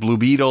or his Blue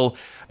Beetle.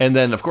 And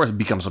then, of course, it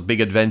becomes a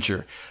big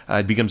adventure.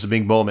 It becomes a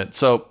big moment.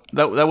 So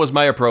that was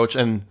my approach,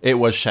 and it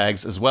was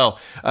Shag's as well.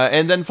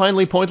 And then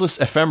finally, Pointless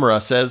Ephemera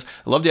says,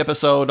 I love the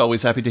episode.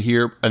 Always happy to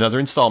hear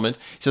another installment.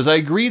 He says, I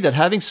agree that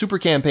having super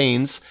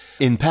campaigns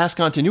in past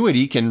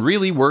continuity can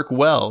really work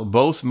well.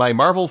 Both my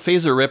Marvel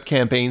Phaser Rip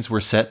campaigns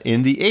were set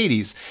in the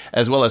 80s,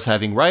 as well as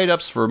having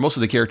write-ups for most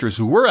of the characters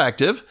who were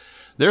active.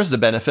 There's the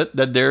benefit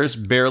that there's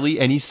barely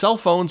any cell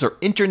phones or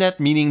internet,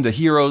 meaning the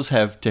heroes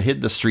have to hit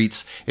the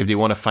streets if they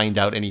want to find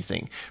out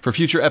anything. For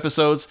future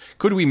episodes,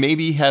 could we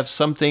maybe have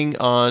something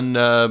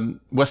on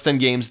West End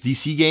Games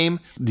DC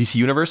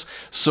Universe,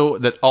 so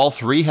that all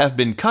three have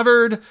been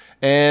covered?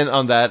 And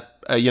on that,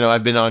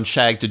 I've been on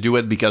Shag to do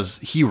it because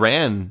he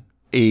ran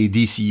a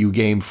DCU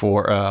game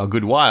for a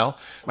good while.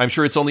 I'm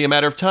sure it's only a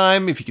matter of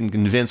time if he can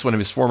convince one of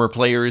his former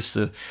players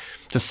to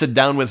sit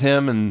down with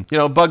him and,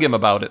 bug him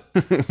about it.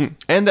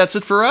 And that's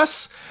it for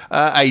us.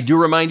 I do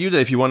remind you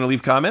that if you want to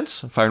leave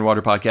comments,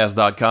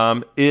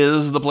 fireandwaterpodcast.com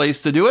is the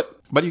place to do it.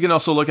 But you can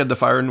also look at the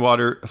Fire and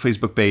Water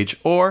Facebook page,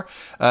 or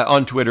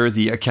on Twitter,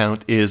 the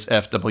account is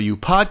FW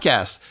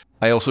Podcast.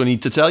 I also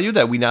need to tell you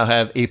that we now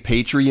have a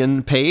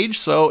Patreon page,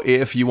 so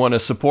if you want to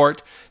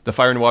support the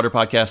Fire and Water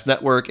Podcast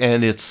Network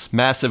and its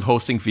massive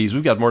hosting fees,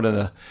 we've got more than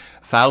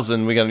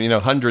 1,000. We got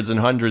hundreds and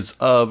hundreds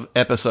of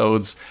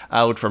episodes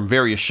out from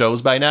various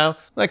shows by now.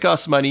 That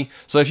costs money.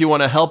 So if you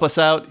want to help us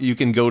out, you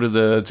can go to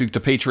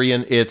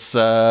Patreon. It's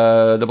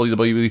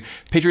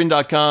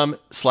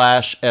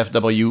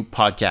www.patreon.com/FW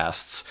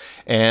Podcasts.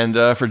 And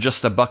for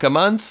just $1 a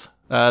month,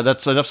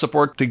 that's enough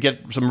support to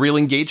get some real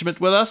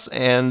engagement with us,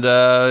 and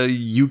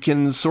you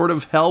can sort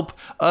of help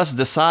us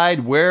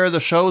decide where the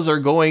shows are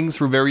going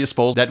through various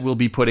polls that we'll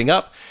be putting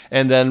up.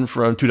 And then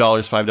from $2,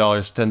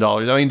 $5,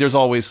 $10, I mean, there's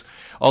always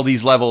all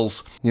these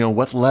levels.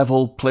 What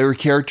level player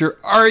character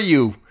are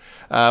you?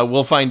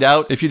 We'll find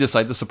out if you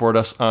decide to support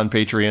us on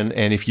Patreon,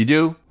 and if you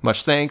do,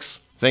 much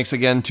thanks. Thanks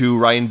again to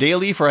Ryan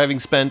Daly for having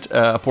spent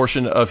a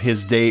portion of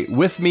his day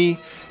with me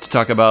to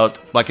talk about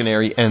Black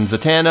Canary and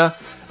Zatanna.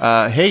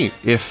 Hey,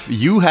 if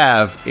you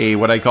have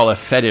what I call a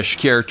fetish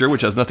character,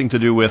 which has nothing to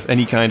do with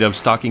any kind of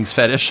stockings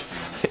fetish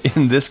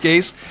in this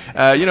case,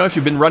 if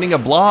you've been running a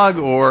blog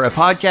or a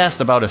podcast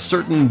about a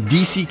certain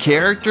DC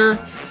character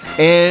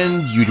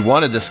and you'd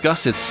want to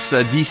discuss its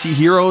DC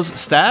Heroes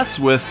stats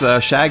with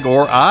Shag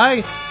or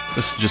I,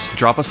 just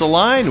drop us a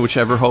line,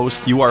 whichever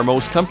host you are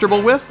most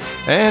comfortable with,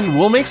 and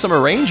we'll make some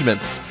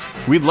arrangements.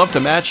 We'd love to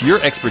match your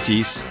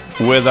expertise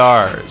with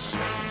ours.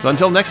 So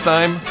until next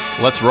time,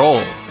 let's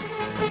roll.